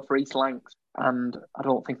sub-pro'd for East Lancs, and I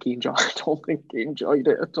don't think he enjoyed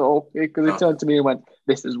it at all, because he turned to me and went,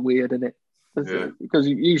 "This is weird, isn't it?" Because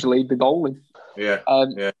usually he'd be bowling.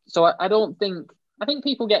 So I don't think. I think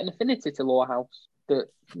people get an affinity to Law House that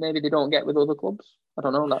maybe they don't get with other clubs. I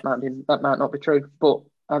don't know. That might not be true, but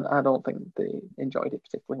I don't think they enjoyed it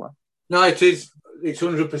particularly well. No, it is. It's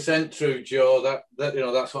 100% true, Joe. That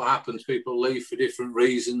that's what happens. People leave for different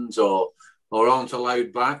reasons, or aren't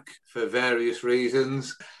allowed back for various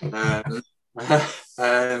reasons. But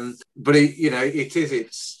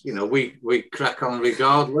we crack on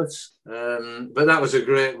regardless. But that was a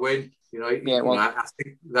great win. I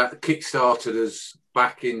think that kick-started us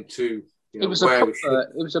back into it was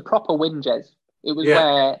a proper win, Jez. It was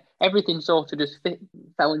where everything sort of just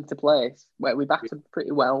fell into place, where we batted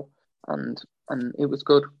pretty well, and it was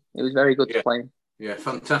good. It was very good to play him. Yeah,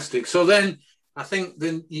 fantastic. So then, I think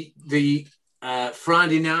the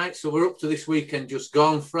Friday night, so we're up to this weekend just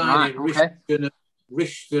gone. Friday, right, okay.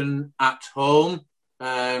 Rishton at home.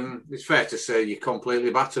 It's fair to say you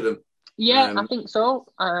completely battered them. Yeah, I think so.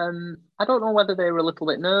 I don't know whether they were a little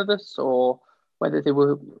bit nervous or whether they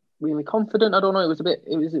were really confident. I don't know. It was a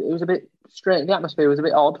bit strange. The atmosphere was a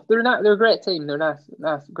bit odd. They're a great team. They're a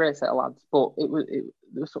nice, great set of lads. But it was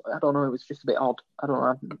I don't know. It was just a bit odd. I don't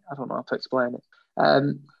know how to explain it.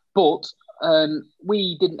 But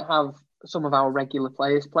we didn't have some of our regular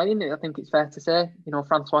players playing. I think it's fair to say.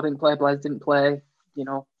 Francois didn't play. Blaise didn't play.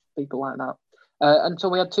 People like that. And so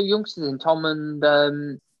we had two youngsters in Tom and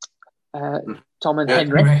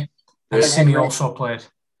Henry. And Simi also played.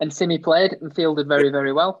 And Simi played and fielded very,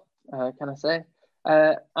 very well, can I say.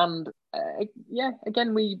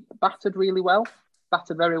 Again, we battered really well.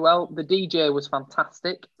 Battered very well. The DJ was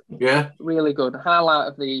fantastic. Yeah. Really good. Highlight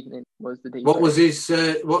of the evening was the DJ.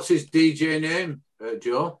 What's his DJ name,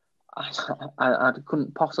 Joe? I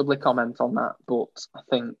couldn't possibly comment on that, but I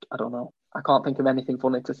don't know. I can't think of anything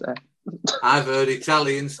funny to say. I've heard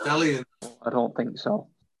Italian Stallion. I don't think so.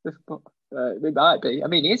 It might be. I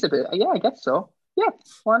mean, he is a bit. Yeah, I guess so. Yeah,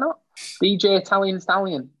 why not? DJ Italian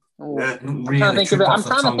Stallion. Oh, yeah, I'm trying to think of it. I'm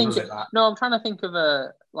trying to think of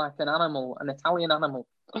an animal, an Italian animal.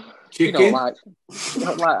 Chicken? I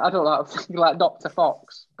don't know, like Dr.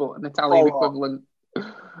 Fox, but an Italian equivalent.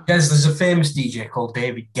 There's a famous DJ called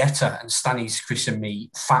David Guetta, and Stanny's christened me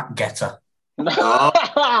Fat Guetta.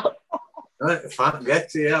 Right, Fat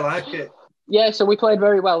Guetta, yeah, I like it. Yeah, so we played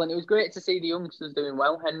very well, and it was great to see the youngsters doing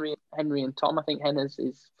well. Henry and Tom. I think Hennes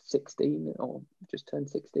is 16 or just turned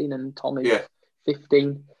 16, and Tom is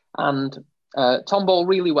 15. And Tom bowled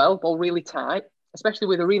really well, bowled really tight, especially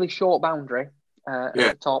with a really short boundary at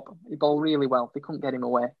the top. He bowled really well. They couldn't get him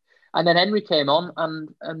away. And then Henry came on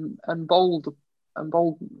and bowled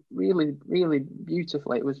really, really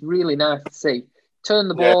beautifully. It was really nice to see. Turned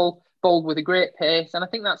the ball. Bowled with a great pace, and I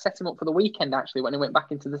think that set him up for the weekend actually when he went back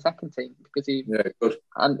into the second team because he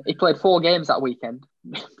played 4 games that weekend.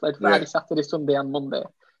 Played Friday, Saturday, Sunday, and Monday.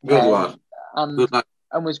 Good lad.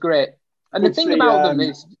 And was great. And the thing about them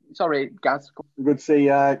is, sorry, Gaz. Good to see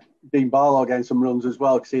Dean Barlow getting some runs as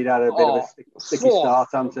well because he'd had a bit of a sticky start,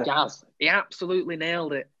 hadn't he? Gaz, he absolutely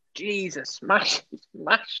nailed it. Jesus, smashed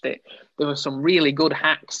it. There were some really good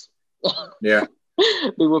hacks. Yeah.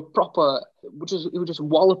 They were proper. He was just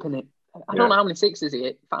walloping it. I don't know how many sixes he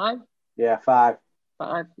hit. 5? Yeah, 5.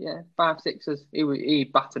 5. Yeah, 5 sixes. He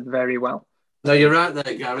batted very well. No, you're right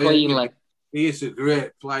there, Gary. Cleanly. He is a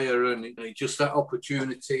great player, and just that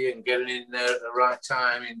opportunity and getting in there at the right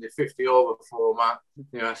time in the 50 over format.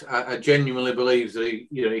 I genuinely believe that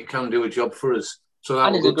he can do a job for us. So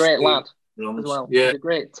and he's a great lad as well. Yeah, he's a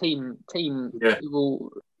great team. Yeah.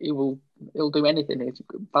 He'll do anything. He's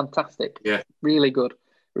fantastic. Yeah. Really good.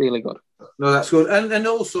 Really good. No, that's good. And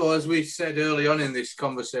also, as we said early on in this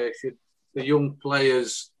conversation, the young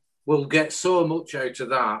players will get so much out of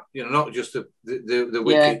that, not just the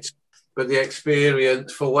wickets, but the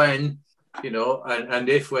experience for when, and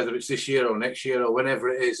if, whether it's this year or next year or whenever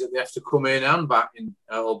it is, that they have to come in and bat in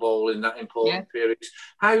or bowl in that important period.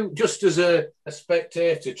 How, just as a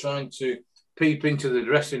spectator trying to peep into the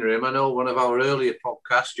dressing room. I know one of our earlier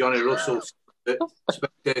podcasts, Johnny Russell, said that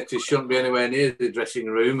spectators shouldn't be anywhere near the dressing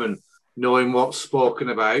room and knowing what's spoken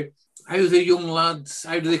about. How do the young lads,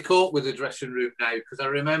 how do they cope with the dressing room now? Because I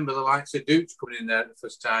remember the likes of Dukes coming in there the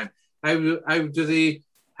first time. How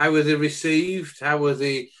are they received? How are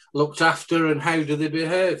they looked after, and how do they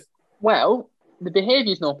behave? Well, the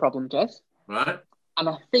behaviour's no problem, Jez. Right. And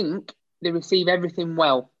I think they receive everything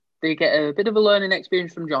well. They get a bit of a learning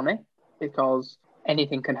experience from Johnny, because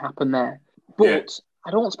anything can happen there. But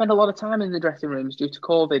I don't spend a lot of time in the dressing rooms due to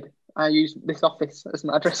COVID. I use this office as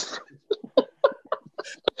my dressing room.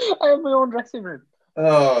 I have my own dressing room.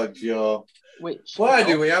 Oh, Joe. Why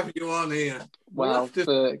do we have you on here? Well,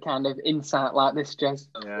 for kind of insight like this, Jez.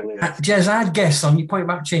 Jez, I'd guess, on your point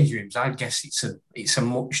about changing rooms, I'd guess it's a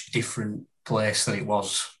much different place than it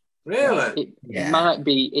was. Really? It might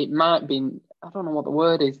be, I don't know what the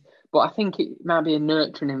word is, but I think it might be a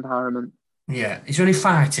nurturing environment. Yeah. Is there any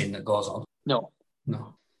fighting that goes on? No.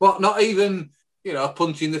 What, not even, a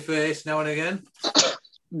punch in the face now and again?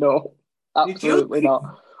 No, absolutely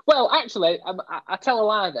not. Well, actually, I tell a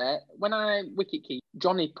lie there. When I wicket keep,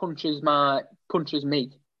 Johnny punches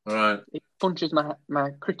me. Right. He punches my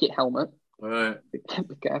cricket helmet. Right. Be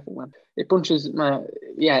careful, man. He punches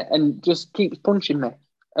and just keeps punching me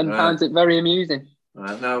and finds it very amusing.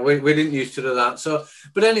 Right, no, we didn't used to do that. So,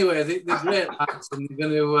 but anyway, they're great lads, and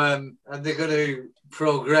they're going to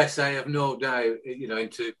progress. I have no doubt,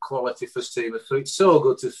 into quality first team. So it's so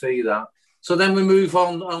good to see that. So then we move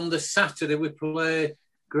on the Saturday. We play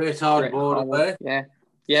Great Hardwood away.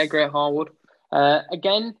 Yeah, Great Harwood.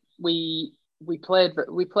 Again, we played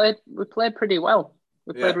pretty well.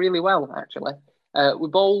 We played really well, actually. We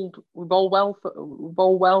bowled well.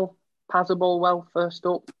 Pazza bowled well first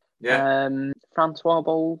up. Yeah. Francois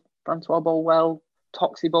bowled well.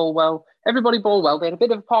 Toxie bowled well. Everybody bowled well. They had a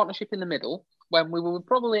bit of a partnership in the middle when we would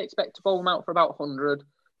probably expect to bowl them out for about 100.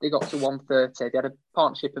 They got to 130. They had a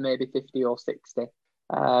partnership of maybe 50 or 60.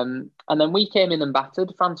 And then we came in and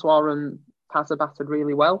battered. Francois and Pazza battered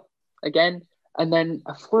really well again. And then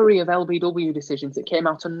a flurry of LBW decisions that came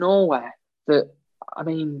out of nowhere that, I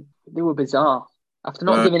mean, they were bizarre. After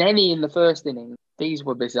not giving any in the first inning, these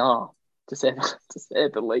were bizarre, to say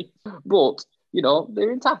the least. But,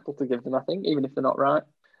 they're entitled to give them, I think, even if they're not right.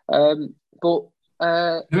 They're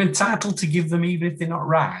entitled to give them even if they're not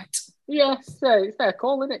right. Yeah, it's their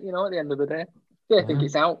call, isn't it? At the end of the day. If they think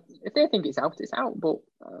it's out. If they think it's out, it's out. But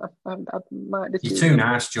I might disagree. You're too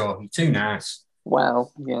nice, Joe. You're too nice.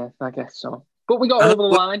 Well, yeah, I guess so. But we got over the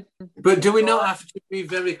line. But do we not have to be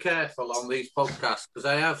very careful on these podcasts? Because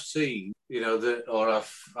I have seen,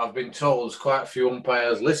 I've been told quite a few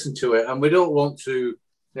umpires listen to it, and we don't want to.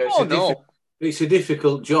 It's a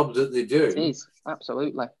difficult job that they do. It is,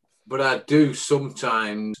 absolutely. But I do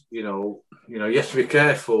sometimes, you have to be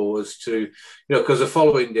careful as to, because the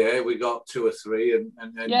following day we got 2 or 3,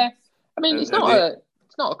 and yeah, I mean, it's not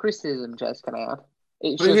a criticism, Jez. Can I add?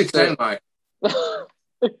 It's just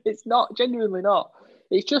it's not, genuinely not.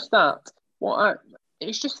 It's just that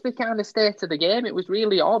it's just the kind of state of the game. It was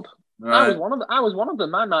really odd. Right. I was one of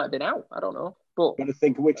them. I might have been out. I don't know. But got to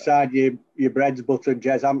think of which side your bread's buttered,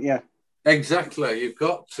 Jez, haven't you? Exactly, you've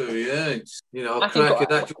got to. Yeah, it's,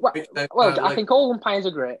 I think all umpires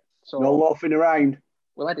are great. So no loafing around.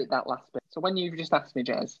 We'll edit that last bit. So when you've just asked me,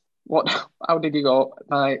 Jez, how did you go?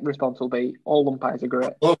 My response will be all umpires are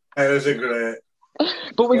great. All umpires are great.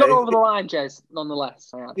 But we got over the line, Jez,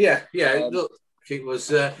 nonetheless. Yeah. Look, it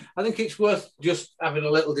was. I think it's worth just having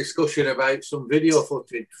a little discussion about some video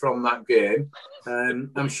footage from that game.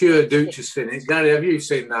 I'm sure Dooch has seen it. Gary, have you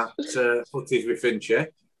seen that footage with Finchy?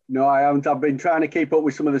 No, I haven't. I've been trying to keep up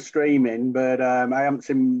with some of the streaming, but I haven't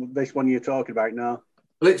seen this one you're talking about now.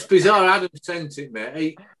 Well, it's bizarre. Adam sent it,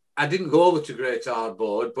 mate. I didn't go over to Great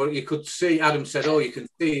Hardwood, but you could see. Adam said, you can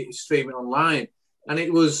see it streaming online," and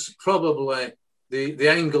it was probably. The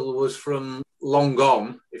angle was from long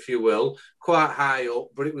on, if you will, quite high up,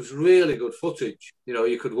 but it was really good footage.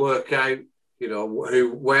 You could work out,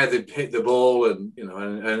 where they'd hit the ball, and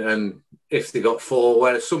and if they got 4.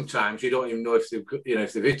 Whereas sometimes you don't even know if they've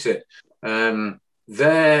hit it.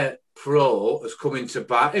 Their pro has come into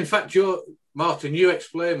bat. In fact, Martin, you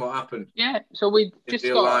explain what happened. Yeah, so we'd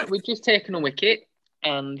just taken a wicket,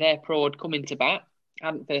 and their pro had come into bat,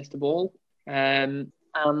 hadn't faced the ball, and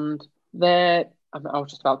their. I was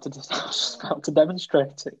just about to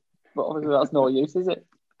demonstrate it, but obviously that's no use, is it?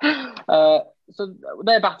 So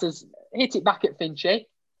their batters hit it back at Finchy.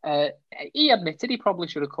 He admitted he probably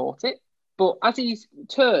should have caught it, but as he's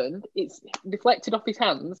turned, it's deflected off his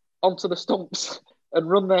hands onto the stumps and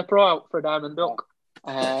run their pro out for a diamond duck.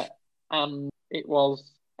 And it was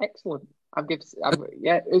excellent. It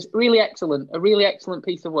was really excellent. A really excellent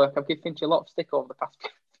piece of work. I've given Finchy a lot of stick over the past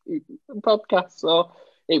few podcasts, so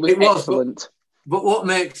it was excellent. But what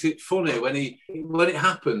makes it funny when it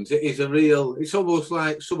happens, it is a real. It's almost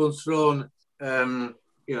like someone's thrown, a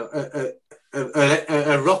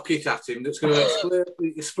rocket at him that's going to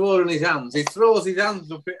explode in his hands. He throws his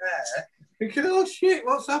hands up in air, thinking, "Oh shit,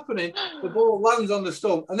 what's happening?" The ball lands on the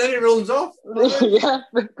stump, and then it runs off. Yeah,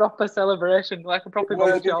 proper celebration, like a proper.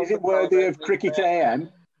 Is it worthy of Cricket AM?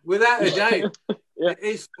 Without a doubt, yeah. It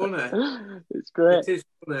is funny. It's great. It is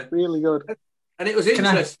funny. Really good. And it was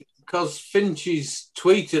interesting because Finch's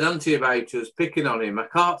tweeted about us picking on him. I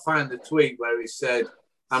can't find the tweet where he said,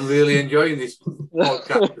 "I'm really enjoying this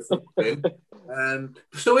podcast" or something.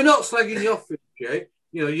 So we're not slagging you off, Finchy.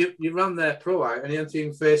 You ran their pro out and you hadn't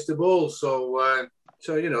even faced the ball. So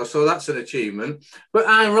that's an achievement. But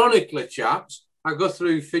ironically, chaps, I go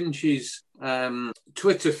through Finch's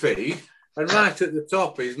Twitter feed, and right at the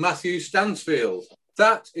top is Matthew Stansfield.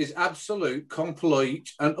 That is absolute,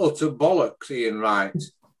 complete and utter bollocks, Ian Wright.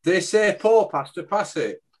 They say Paul has to pass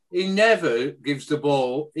it. He never gives the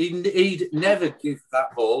ball. He'd never give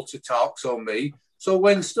that ball to Tarks or me. So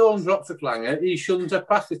when Stone drops a clanger, he shouldn't have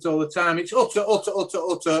passed it all the time. It's utter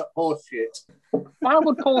horseshit. Why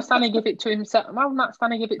would Paul Stanley give it to himself? Why would Matt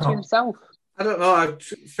Stanley give it to himself? I don't know.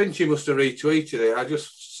 Finchy must have retweeted it. I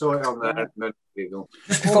just saw it on there.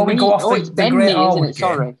 Just before we go off the Great Harwood game.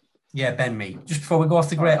 Sorry. Yeah, Ben Mee. Just before we go off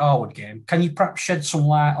the Great Harwood game, can you perhaps shed some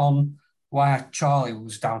light on why Charlie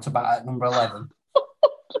was down to bat at number 11?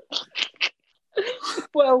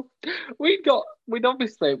 Well, we got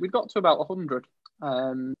to about 100,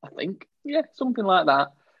 I think. Yeah, something like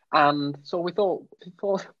that. And so we thought,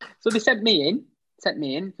 so they sent me in. Ben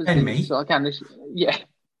Mee? So I kind of, yeah.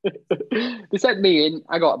 They sent me in.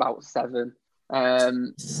 I got about 7.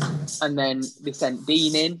 And then they sent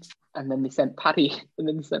Dean in. And then they sent Paddy. And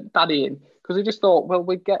then they sent Paddy in. Because we just thought, well,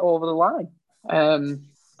 we'd get over the line. And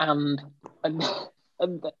then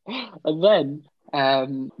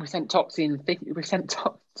we sent Toxie and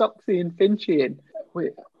Finchy in.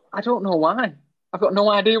 I don't know why. I've got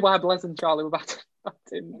no idea why Blaise and Charlie were batting.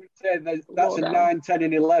 That's a 9, 10,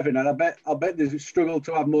 and 11, and I bet there's struggled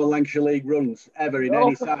to have more Lancashire League runs ever in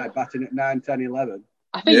any side batting at 9, 10, 11.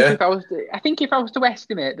 I think if I was to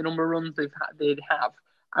estimate the number of runs they'd have,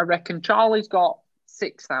 I reckon Charlie's got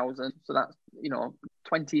 6,000, so that's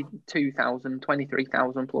 22,000,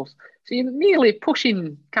 23,000 plus. So you're nearly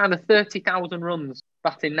pushing kind of 30,000 runs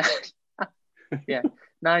batting 9,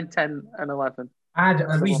 10, and 11.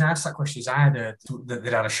 The reason I asked that question is I heard that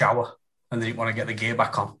they'd had a shower and they didn't want to get the gear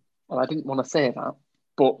back on. Well, I didn't want to say that,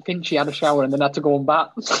 but Finchy had a shower and then had to go and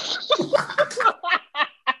bat.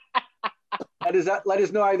 Let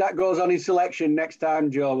us know how that goes on in selection next time,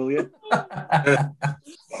 Joe, will you?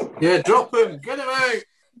 Yeah, drop him, get him out.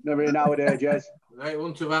 Never in nowadays, Jez. It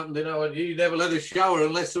wouldn't have happened, you never let a shower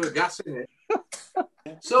unless there were gas in it.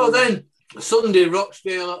 So then, Sunday,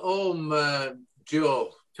 Rochdale at home,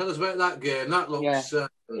 Joe. Tell us about that game. That looks...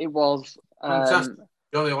 it was... fantastic.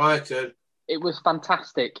 Johnny Whitehead. It was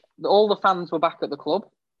fantastic. All the fans were back at the club.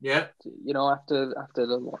 Yeah. After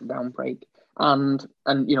the lockdown break. And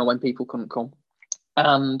when people couldn't come.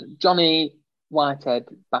 And Johnny Whitehead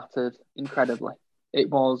battered incredibly. It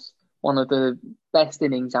was one of the best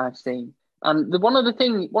innings I've seen. And one of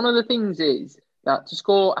the things is that to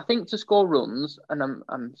score runs, and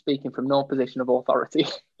I'm speaking from no position of authority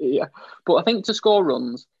here, but I think to score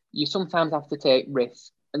runs, you sometimes have to take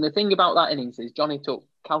risks. And the thing about that innings is Johnny took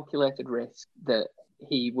calculated risks that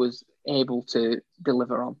he was able to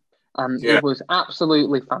deliver on. And it was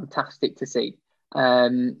absolutely fantastic to see.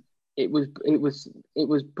 It was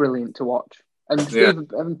brilliant to watch. And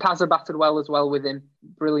and Pazza batted well as well with him.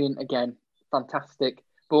 Brilliant again. Fantastic.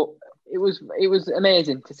 But it was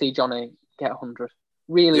amazing to see Johnny get 100.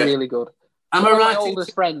 Really good. Am I right? My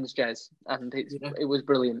oldest friends, Jez, and it was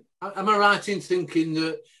brilliant. Am I right in thinking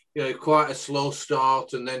that quite a slow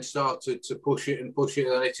start and then started to push it and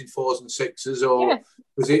then hitting 4s and 6s, or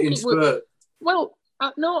was it in spurt?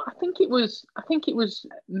 No, I think it was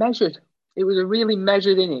measured. It was a really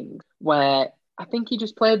measured innings where I think he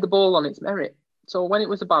just played the ball on its merit. So when it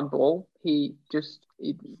was a bad ball, he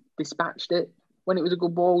dispatched it. When it was a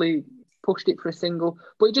good ball, he pushed it for a single.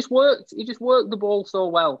 But it just worked. He just worked the ball so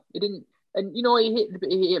well. He didn't, and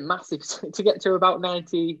he hit massive to get to about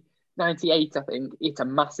 90, 98. I think he hit a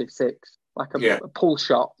massive 6, like a pull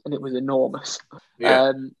shot, and it was enormous.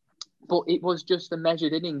 Yeah. But it was just a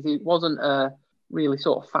measured innings. It wasn't a really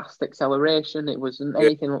sort of fast acceleration. It wasn't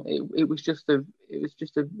anything. It was just a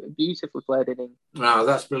beautifully played inning. Wow,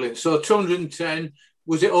 that's brilliant. So 210,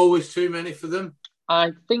 was it always too many for them?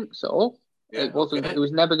 I think so. Yeah, it wasn't. Okay. It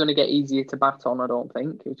was never going to get easier to bat on. I don't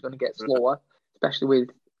think it was going to get slower, especially with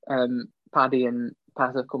Paddy and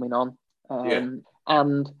Pazza coming on.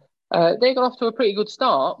 And they got off to a pretty good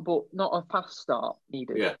start, but not a fast start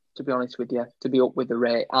needed. Yeah. To be honest with you, to be up with the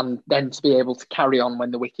rate and then to be able to carry on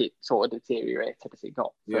when the wicket sort of deteriorated as it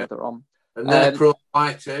got further on. And then Pro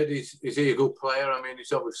Whitehead, is he a good player? I mean,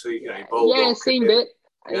 he's obviously he bowled. Yeah, seemed it.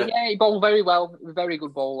 Yeah, he bowled very well. Very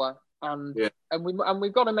good bowler. And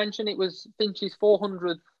we've got to mention it was Finch's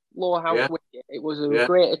 400th lower house wicket. It was a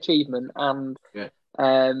great achievement, and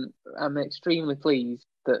I'm extremely pleased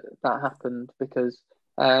that happened because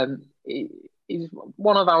he's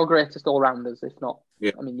one of our greatest all-rounders, if not.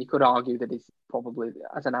 Yeah. I mean, you could argue that he's probably,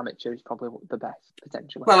 as an amateur, he's probably the best,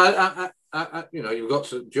 potentially. Well, you've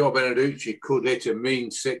got Joe Beneducci could hit a mean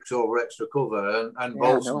 6 over extra cover and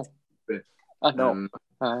bowl. I know.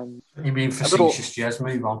 You mean facetious, Jez?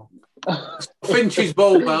 Move on. Finch's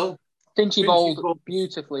bowled well. Finchy bowled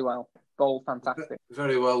beautifully well. Bowled fantastic.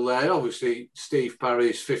 Very well there. Obviously, Steve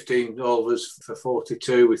Parry's 15 overs for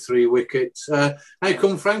 42 with 3 wickets. How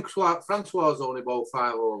come Francois only bowled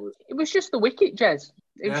 5 overs? It was just the wicket, Jez.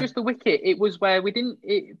 It was just the wicket. It was where we didn't.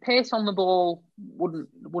 Pace on the ball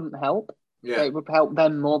wouldn't help. Yeah. It would help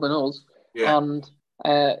them more than us. Yeah. And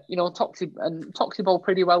Toxie bowled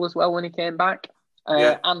pretty well as well when he came back.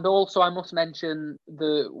 And also, I must mention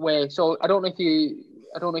the way. So I don't know if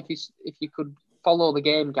you could follow the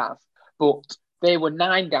game, Gav, but they were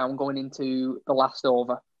 9 down going into the last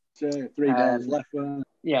over. 3 balls left.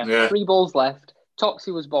 Yeah, 3 balls left.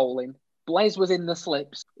 Toxie was bowling. Blaise was in the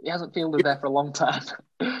slips. He hasn't fielded there for a long time.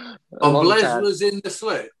 Blaise was in the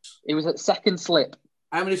slips? He was at second slip.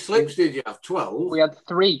 How many slips did you have? 12? We had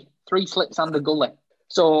 3 slips and a gully.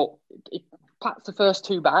 So he pats the first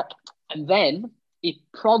 2 back, and then he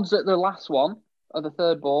prods at the last one of the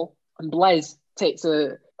third ball, and Blaise takes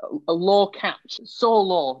a low catch, so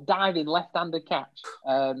low, diving left-handed catch,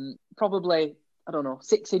 probably,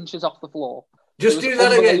 6 inches off the floor. Just do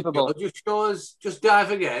that again. Just show us, just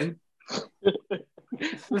dive again.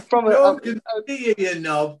 It was probably, you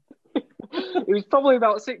knob. It was probably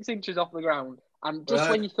about 6 inches off the ground. And just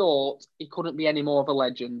when you thought he couldn't be any more of a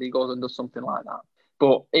legend, he goes and does something like that.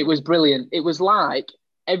 But it was brilliant. It was like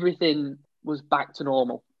everything was back to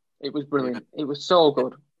normal. It was brilliant. It was so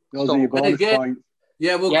good. Those are your bonus points.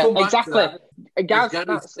 Yeah, we'll come back exactly. to that. Gaz,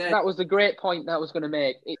 that was the great point that I was going to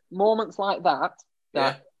make. Moments like that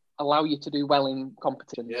allow you to do well in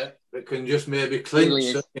competitions. Yeah, it can just maybe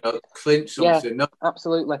clinch something. Yeah, no?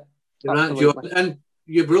 Absolutely. Right, and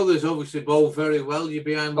your brothers obviously bowled very well. You're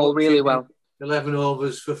behind really well. 11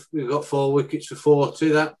 overs, we've got 4 wickets for 40.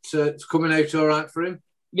 That's coming out all right for him?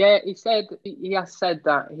 Yeah, he has said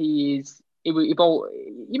that he bowled,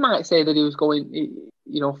 you might say that he was going,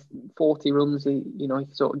 40 runs, he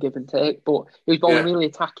sort of give and take, but he was bowling really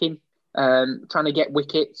attacking, trying to get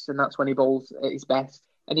wickets, and that's when he bowls at his best.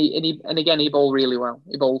 And again, he bowled really well.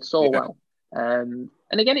 He bowled so well. And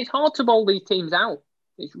again, it's hard to bowl these teams out.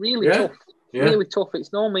 It's really tough. It's really tough.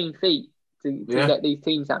 It's no mean feat to get these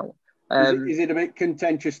teams out. Is it a bit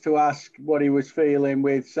contentious to ask what he was feeling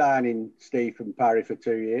with signing Stephen Parry for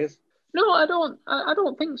 2 years? No, I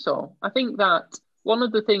don't think so. I think that one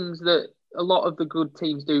of the things that a lot of the good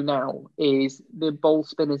teams do now is the bowl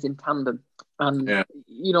spinners in tandem, and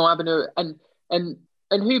having and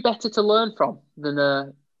who better to learn from than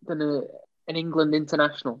an England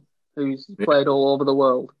international who's played all over the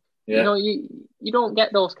world. Yeah. You don't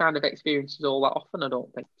get those kind of experiences all that often, I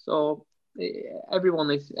don't think. So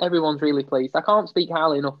everyone's really pleased. I can't speak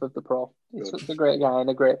highly enough of the pro. He's such a great guy and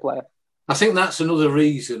a great player. I think that's another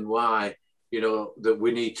reason why that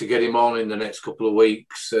we need to get him on in the next couple of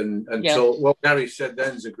weeks. And so what Gary said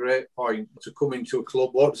then's a great point, to come into a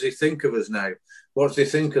club. What does he think of us now? What does he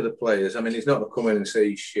think of the players? I mean, he's not going to come in and say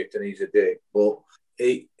he's shit and he's a dick, but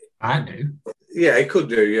I do. Yeah, he could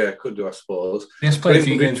do, I suppose. He's played a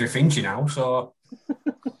few games with Finchy now, so...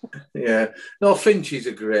 Yeah. No, Finch is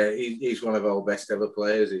he's one of our best ever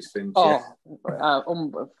players, is Finch.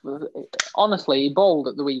 Honestly, he bowled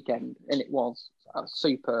at the weekend, and it was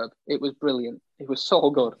superb. It was brilliant. It was so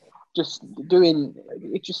good.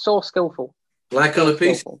 It's just so skillful. Like on a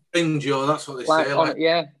piece of string, Joe, that's what they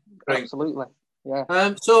say. Absolutely.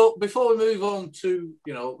 Yeah. So before we move on to,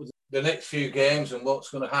 the next few games and what's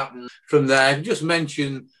going to happen from there, just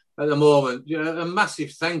mention at the moment, a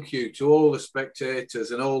massive thank you to all the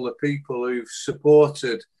spectators and all the people who've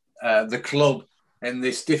supported the club in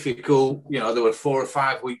this difficult, there were a 4 or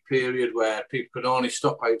 5 week period where people could only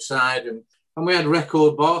stop outside, and we had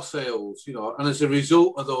record bar sales, and as a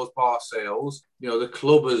result of those bar sales, the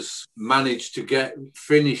club has managed to get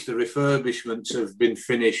finished. The refurbishments have been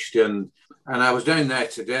finished, and I was down there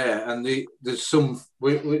today, and there's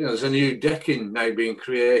a new decking now being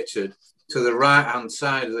created to the right-hand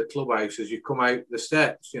side of the clubhouse as you come out the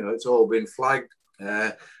steps. It's all been flagged.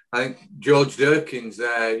 I think George Durkin's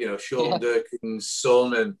there, Sean Durkin's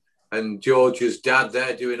son and George's dad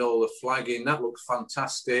there doing all the flagging. That looks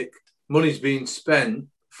fantastic. Money's been spent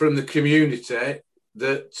from the community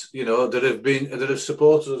that have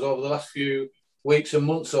supported us over the last few weeks and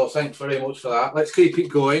months. So thanks very much for that. Let's keep it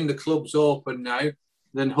going. The club's open now.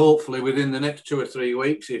 Then hopefully within the next 2 or 3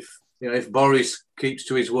 weeks, if Boris keeps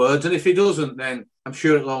to his words, and if he doesn't, then I'm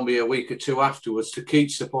sure it'll only be a week or 2 afterwards, to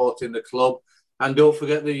keep supporting the club. And don't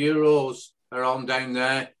forget the Euros are on down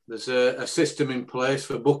there. There's a system in place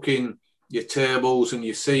for booking your tables and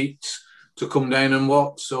your seats to come down and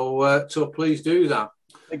watch. So please do that.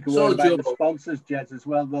 Think about the sponsors, Jez, as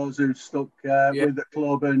well, those who stuck with the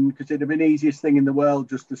club, and because it'd have been the easiest thing in the world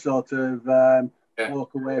just to sort of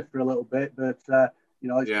walk away for a little bit, but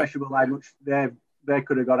especially how much they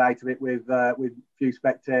could have got out of it with few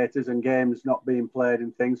spectators and games not being played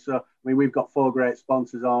and things. So, I mean, we've got 4 great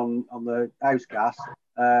sponsors on the Housegas,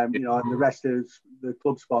 and the rest of the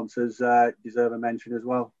club sponsors deserve a mention as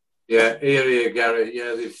well. Yeah, here, Gary.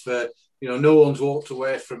 Yeah, no one's walked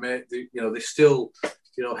away from it. They're still,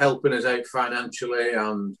 helping us out financially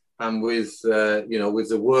and with, with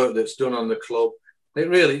the work that's done on the club. It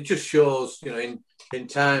really just shows, in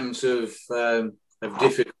times of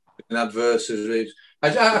difficulty and adversity.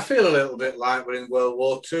 I feel a little bit like we're in World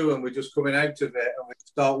War II and we're just coming out of it and we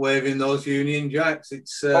start waving those Union Jacks.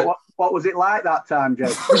 It's what was it like that time,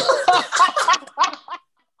 Jez?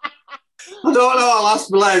 I don't know. I'll ask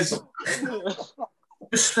Les.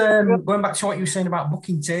 Just going back to what you were saying about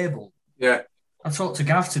booking table. Yeah. I talked to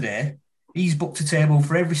Gav today. He's booked a table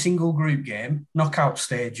for every single group game, knockout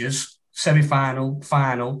stages, semi-final,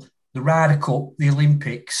 final, the Ryder Cup, the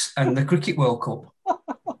Olympics, and the Cricket World Cup.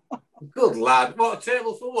 Good lad. What, a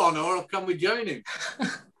table for one, or can we join him?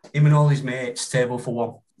 Him and all his mates, table for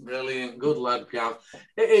one. Brilliant. Good lad, Gav.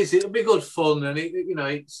 It is. It'll be good fun, and there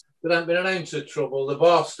hasn't been an ounce of trouble. The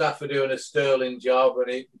bar staff are doing a sterling job,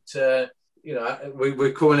 and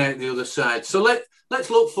we're coming out the other side. So let's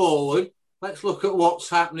look forward. Let's look at what's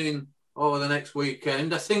happening over the next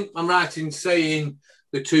weekend. I think I'm right in saying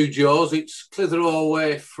the two Joes. It's Clitheroe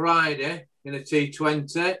away Friday in a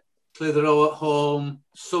T20. Clitheroe at home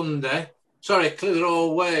Sunday. Sorry,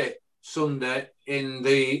 Clitheroe away Sunday in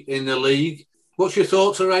the league. What's your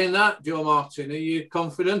thoughts around that, Joe Martin? Are you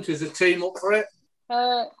confident? Is the team up for it?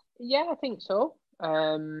 Yeah, I think so.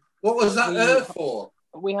 What was that for?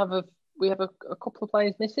 We have a couple of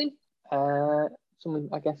players missing. I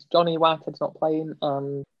guess Johnny Whitehead's not playing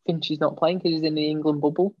and Finchy's not playing because he's in the England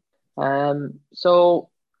bubble. So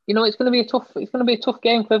it's going to be a tough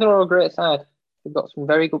game. Clitheroe are a great side. They've got some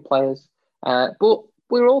very good players, but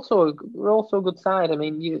we're also a good side. I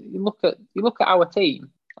mean, you look at our team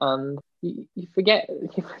and you forget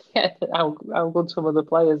how good some of the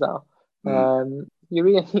players are. You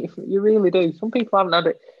really do. Some people haven't had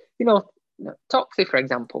it. Toxie, for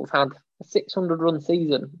example, has had a 600-run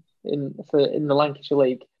season in the Lancashire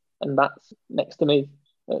League, and that's next to me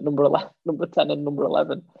at number 10 and number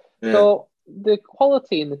 11. Yeah. So the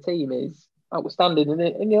quality in the team is outstanding,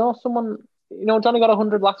 and someone. Johnny got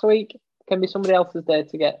 100 last week. Can be somebody else's day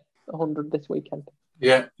to get 100 this weekend.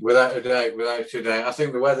 Yeah, without a doubt. I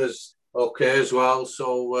think the weather's okay as well.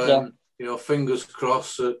 So, fingers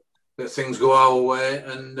crossed that things go our way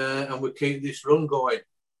and we keep this run going.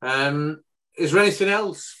 Is there anything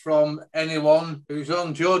else from anyone who's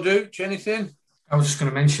on? Joe Dooch, anything? I was just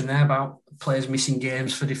going to mention there about players missing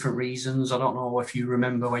games for different reasons. I don't know if you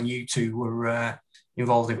remember when you two were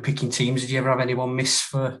involved in picking teams. Did you ever have anyone miss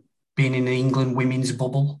for being in the England women's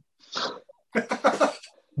bubble?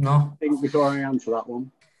 No? I think before I answer that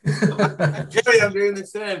one. Jerry, I'm doing the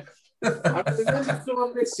same. I remember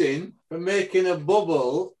someone missing for making a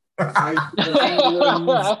bubble. I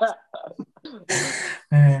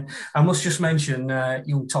must just mention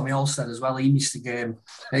young Tommy Olstead as well. He missed a game.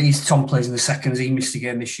 Tom plays in the seconds. He missed a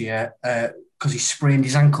game this year because he sprained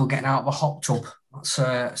his ankle getting out of a hot tub.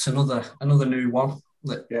 That's another new one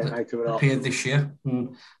that appeared this year.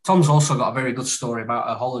 And Tom's also got a very good story about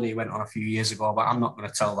a holiday he went on a few years ago, but I'm not going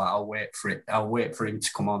to tell that. I'll wait for him to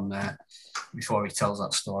come on there before he tells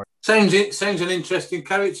that story. Sounds an interesting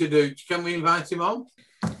character, dude. Can we invite him on?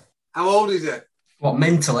 How old is he? What,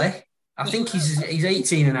 mentally? I think he's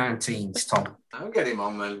 18 and 19, Tom. I'll get him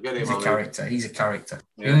on, man. He's a character.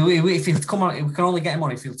 Yeah. If he'll come on, we can only get him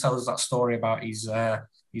on if he'll tell us that story about his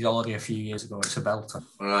holiday a few years ago. It's a belter.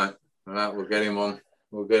 All right. We'll get him on.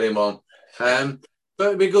 But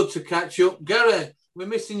it'd be good to catch up. Gary, we're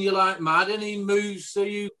missing you like mad. Any moves? Are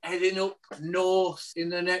you heading up north in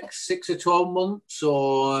the next 6 or 12 months?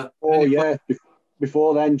 Or yeah.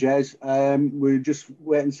 Before then, Jez, we'll just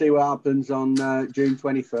wait and see what happens on June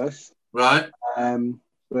 21st. Right.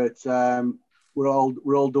 But we're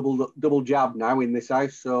all double jabbed now in this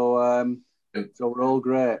house, so we're all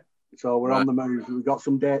great. So we're on the move. We've got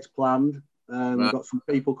some dates planned. We've got some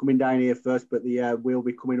people coming down here first, but we'll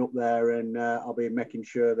be coming up there, and I'll be making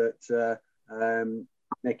sure that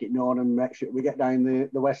make it known and make sure we get down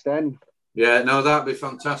the West End. Yeah, no, that'd be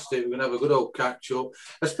fantastic. We're going to have a good old catch-up,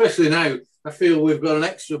 especially now. I feel we've got an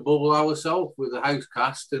extra bubble ourselves with the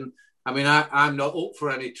Housecast. And, I mean, I'm not up for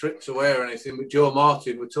any trips away or anything, but Joe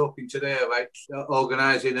Martin, we're talking today about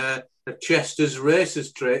organising a Chester's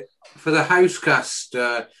Racers trip for the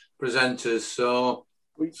Housecast presenters. So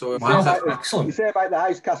excellent. You say about the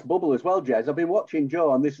Housecast bubble as well, Jez. I've been watching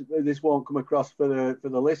Joe, and this won't come across for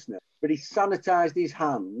the listener, but he sanitised his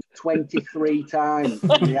hands 23 times in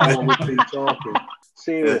the hour we've been talking.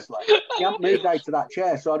 Seriously, he hasn't moved out to that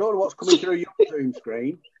chair, so I don't know what's coming through your Zoom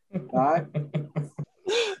screen, right?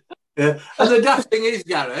 Yeah, and the daft thing is,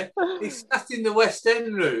 Gary, he sat in the West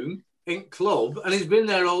End room in club, and he's been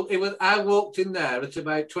there all. I walked in there at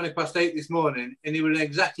about 8:20 this morning, and he was in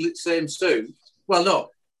exactly the same suit. Well, no,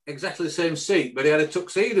 exactly the same seat, but he had a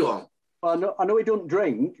tuxedo on. Well, I know he don't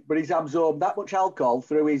drink, but he's absorbed that much alcohol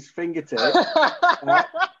through his fingertips.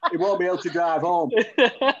 He won't be able to drive home.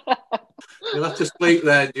 You'll have to sleep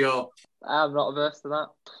there, Joe. I'm not averse to that.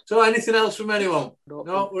 So, anything else from anyone?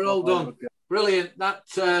 No, we're all done. Brilliant.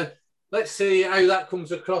 That. Let's see how that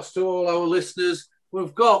comes across to all our listeners.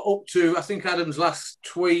 We've got up to, I think, Adam's last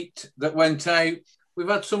tweet that went out. We've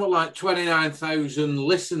had something like 29,000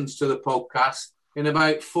 listens to the podcast in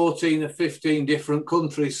about 14 or 15 different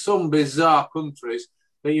countries, some bizarre countries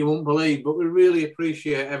that you won't believe. But we really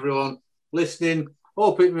appreciate everyone listening.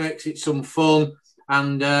 Hope it makes it some fun.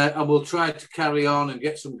 And I will try to carry on and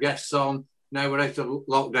get some guests on now we're out of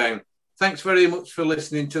lockdown. Thanks very much for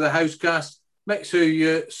listening to the Housecast. Make sure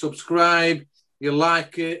you subscribe, you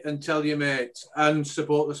like it, and tell your mates, and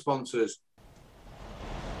support the sponsors.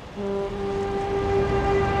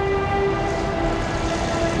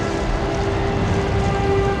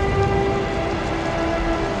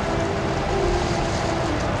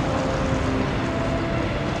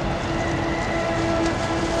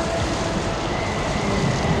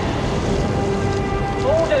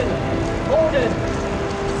 Gordon,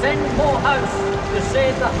 send more house to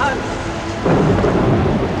save the house.